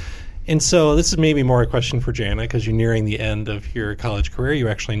 And so this is maybe more a question for Jana, because you're nearing the end of your college career.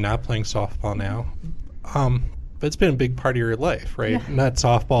 You're actually not playing softball now. But it's been a big part of your life, right? Yeah. Not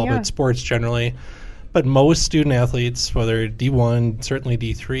softball, but sports generally. But most student athletes, whether D1, certainly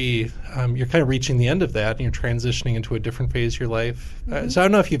D3, you're kind of reaching the end of that, and you're transitioning into a different phase of your life. So I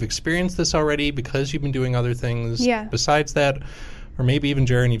don't know if you've experienced this already because you've been doing other things besides that, or maybe even,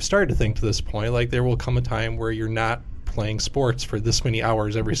 Jaron, you've started to think to this point, like there will come a time where you're not playing sports for this many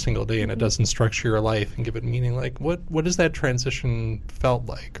hours every single day, and it doesn't structure your life and give it meaning. Like, what has that transition felt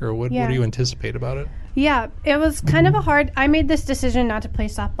like, or what do you anticipate about it? Yeah, it was kind of I made this decision not to play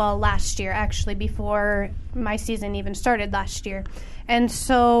softball last year, actually, before my season even started last year. And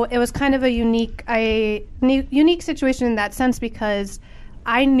so it was kind of a unique situation in that sense, because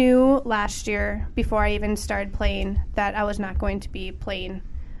I knew last year, before I even started playing, that I was not going to be playing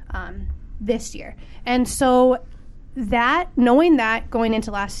this year. And so knowing that going into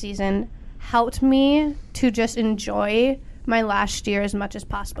last season helped me to just enjoy my last year as much as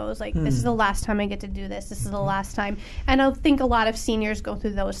possible. It was like, this is the last time I get to do this. This is the last time. And I think a lot of seniors go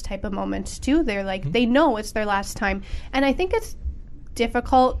through those type of moments too. They're like, they know it's their last time. And I think it's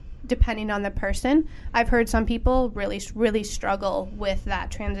difficult depending on the person. I've heard some people really, really struggle with that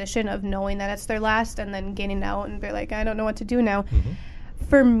transition of knowing that it's their last and then getting out and they're like, I don't know what to do now.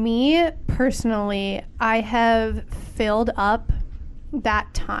 For me, personally, I have filled up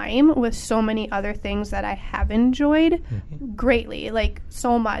that time with so many other things that I have enjoyed greatly, like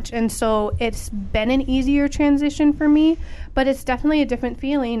so much. And so it's been an easier transition for me, but it's definitely a different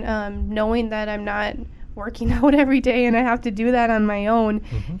feeling knowing that I'm not working out every day and I have to do that on my own.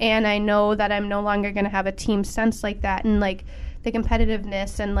 And I know that I'm no longer going to have a team sense like that. And like the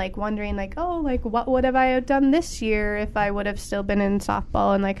competitiveness and like wondering like, oh, like what would have I done this year if I would have still been in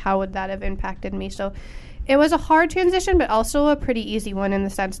softball, and like how would that have impacted me? So It was a hard transition, but also a pretty easy one in the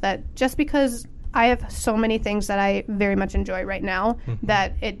sense that just because I have so many things that I very much enjoy right now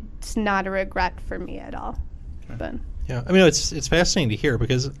that it's not a regret for me at all. Okay. But yeah, I mean, it's fascinating to hear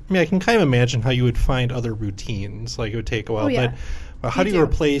because I can kind of imagine how you would find other routines. Like it would take a while, but how do you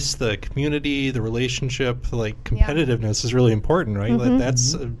replace the community, the relationship, like competitiveness is really important, right? Like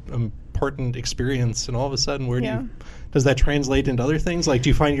that's an important experience, and all of a sudden, does that translate into other things? Like, do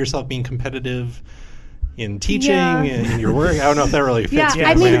you find yourself being competitive in teaching, in your work? I don't know if that really fits. Yeah,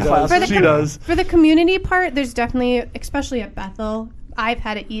 I mean, for the community part, there's definitely, especially at Bethel, I've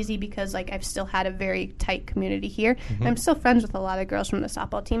had it easy because I've still had a very tight community here. And I'm still friends with a lot of girls from the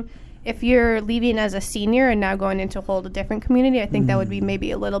softball team. If you're leaving as a senior and now going into a whole different community, I think that would be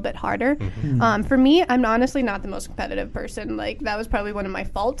maybe a little bit harder. For me, I'm honestly not the most competitive person. That was probably one of my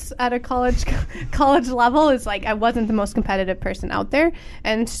faults at a college level is I wasn't the most competitive person out there.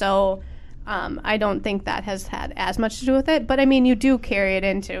 And so I don't think that has had as much to do with it. But, I mean, you do carry it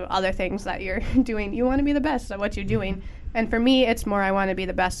into other things that you're doing. You want to be the best at what you're doing. And for me, it's more I want to be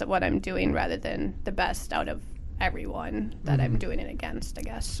the best at what I'm doing rather than the best out of everyone that I'm doing it against, I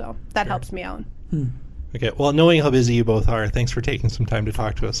guess. So that helps me out. Okay. Well, knowing how busy you both are, thanks for taking some time to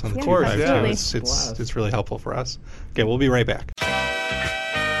talk to us on the T5 too. It's really helpful for us. Okay, we'll be right back.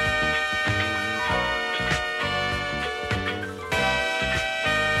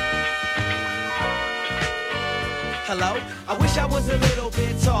 Hello? I wish I was a little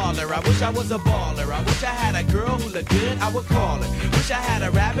bit taller. I wish I was a baller. I wish I had a girl who looked good, I would call her. Wish I had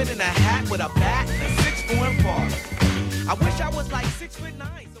a rabbit in a hat with a bat and a 6'4" baller. I wish I was like 6'9"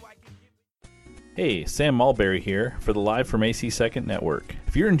 so I could Hey, Sam Mulberry here for the Live from AC Second Network.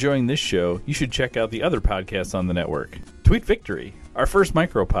 If you're enjoying this show, you should check out the other podcasts on the network. Tweet Victory, our first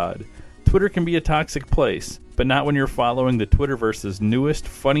micropod. Twitter can be a toxic place, but not when you're following the Twitterverse's newest,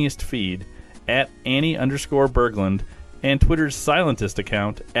 funniest feed, at Annie_Berglund, and Twitter's silentest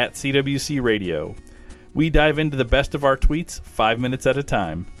account, at CWC Radio. We dive into the best of our tweets 5 minutes at a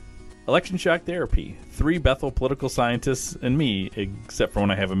time. Election Shock Therapy, 3 Bethel political scientists and me, except for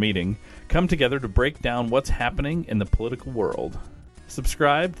when I have a meeting, come together to break down what's happening in the political world.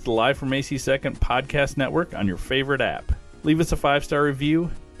 Subscribe to the Live from AC Second podcast network on your favorite app. Leave us a 5-star review,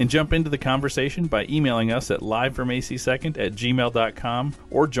 and jump into the conversation by emailing us at livefromACSecond@gmail.com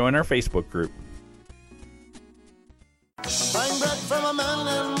or join our Facebook group. Buying bread from a man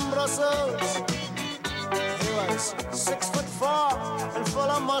in Brussels. He was 6'4" and full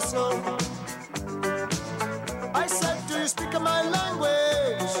of muscle. I said, do you speak my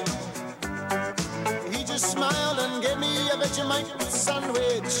language? He just smiled and gave me a Vegemite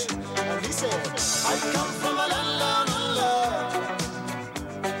sandwich. And he said, I come from a land down under.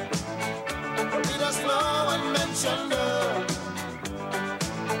 Lead us slow and mention the.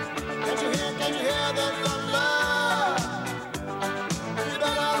 Can you hear the thunder? You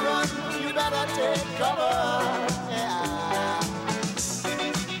better run, you better take cover.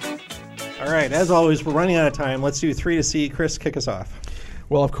 All right, as always, we're running out of time. Let's do 3 to C. Chris, kick us off.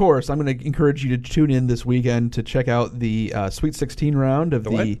 Well, of course, I'm going to encourage you to tune in this weekend to check out the Sweet 16 round of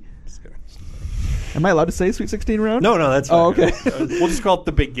the Am I allowed to say Sweet 16 round? No, that's fine. Oh, okay. We'll just call it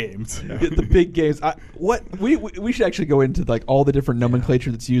the big games. The big games. We should actually go into all the different nomenclature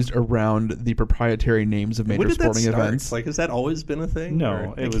that's used around the proprietary names of major sporting events. Has that always been a thing?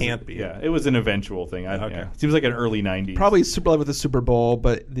 No, it can't be. Yeah, it was an eventual thing. It seems like an early 90s. Probably Super with the Super Bowl,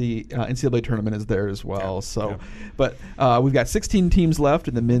 but the NCAA tournament is there as well. But we've got 16 teams left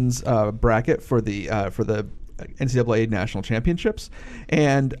in the men's bracket for the NCAA national championships,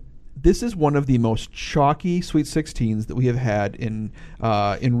 and this is one of the most chalky Sweet 16s that we have had in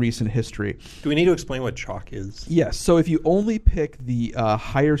recent history. Do we need to explain what chalk is? Yes. So if you only pick the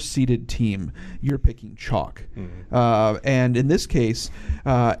higher seeded team, you're picking chalk. And in this case,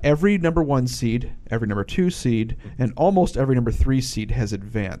 every number 1 seed, every number 2 seed, and almost every number 3 seed has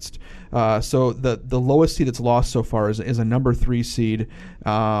advanced. So the lowest seed that's lost so far is a number 3 seed,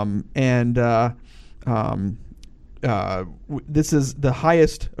 this is the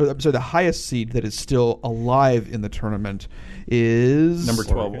highest. The highest seed that is still alive in the tournament is number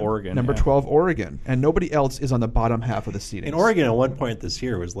 12 Oregon. Number 12 Oregon, and nobody else is on the bottom half of the seeding. And Oregon at one point this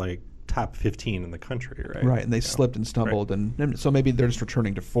year was top 15 in the country, right? Right, and they slipped and stumbled, and so maybe they're just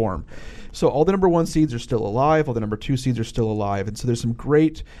returning to form. So all the number 1 seeds are still alive, all the number 2 seeds are still alive, and so there's some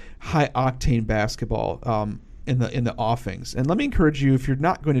great high octane basketball. in the offings. And let me encourage you, if you're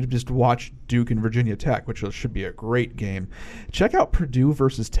not going to just watch Duke and Virginia Tech, which should be a great game, check out Purdue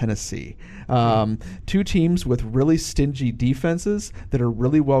versus Tennessee. Two teams with really stingy defenses that are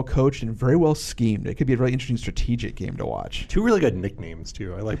really well coached and very well schemed. It could be a really interesting strategic game to watch. Two really good nicknames,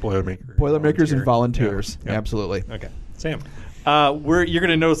 too. I like Boilermakers. Boilermakers and Volunteers. Yeah. Absolutely. Okay. Sam. You're going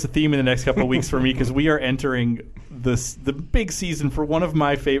to notice a theme in the next couple of weeks for me because we are entering the big season for one of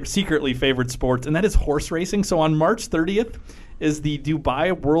my secretly favorite sports, and that is horse racing. So on March 30th is the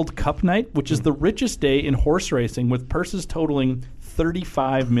Dubai World Cup night, which is the richest day in horse racing, with purses totaling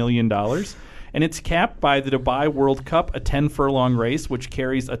 $35 million. And it's capped by the Dubai World Cup, a 10-furlong race, which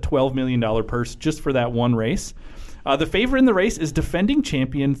carries a $12 million purse just for that one race. The favorite in the race is defending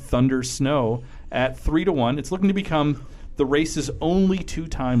champion Thunder Snow at 3-1. It's looking to become the race's only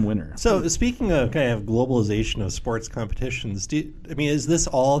two-time winner. So speaking of kind of globalization of sports competitions, is this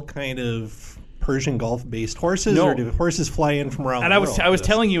all kind of Persian Gulf-based horses, or do horses fly in from around the world? And I was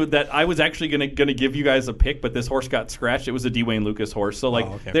telling you that I was actually going to give you guys a pick, but this horse got scratched. It was a Dwayne Lucas horse.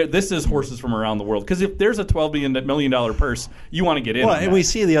 So, this is horses from around the world. Because if there's a $12 million purse, you want to get in. Well, and we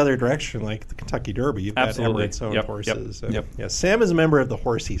see the other direction, like the Kentucky Derby. You've got Emirates-owned horses. Yep. Sam is a member of the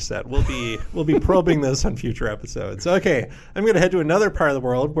horsey set. We'll be probing this on future episodes. Okay, I'm going to head to another part of the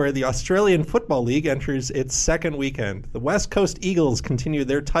world where the Australian Football League enters its second weekend. The West Coast Eagles continue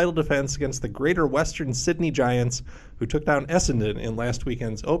their title defense against the Greater Western Sydney Giants, who took down Essendon in last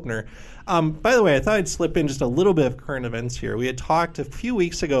weekend's opener. By the way, I thought I'd slip in just a little bit of current events here. We had talked a few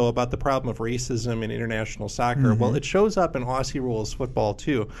weeks ago about the problem of racism in international soccer. Mm-hmm. Well, it shows up in Aussie rules football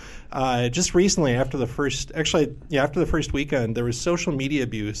too. Just recently, after the first weekend, there was social media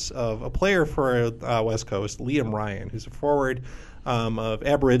abuse of a player for West Coast, Liam Ryan, who's a forward of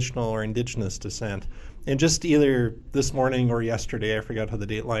Aboriginal or Indigenous descent. And just either this morning or yesterday, I forgot how the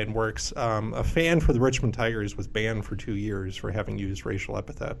dateline works, a fan for the Richmond Tigers was banned for 2 years for having used racial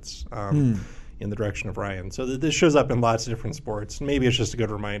epithets in the direction of Ryan. So this shows up in lots of different sports. Maybe it's just a good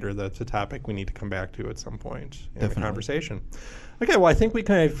reminder that it's a topic we need to come back to at some point in the conversation. Okay, well, I think we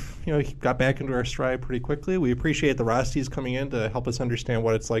kind of got back into our stride pretty quickly. We appreciate the Rosties coming in to help us understand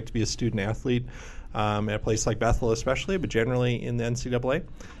what it's like to be a student athlete at a place like Bethel especially, but generally in the NCAA.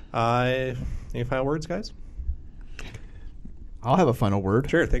 Any final words, guys? I'll have a final word.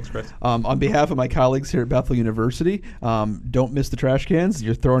 Sure, thanks, Chris. On behalf of my colleagues here at Bethel University, don't miss the trash cans.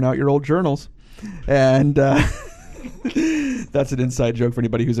 You're throwing out your old journals. And that's an inside joke for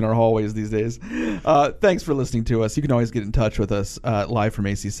anybody who's in our hallways these days. Thanks for listening to us. You can always get in touch with us live from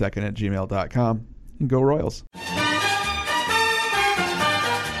AC2nd@gmail.com. And go Royals.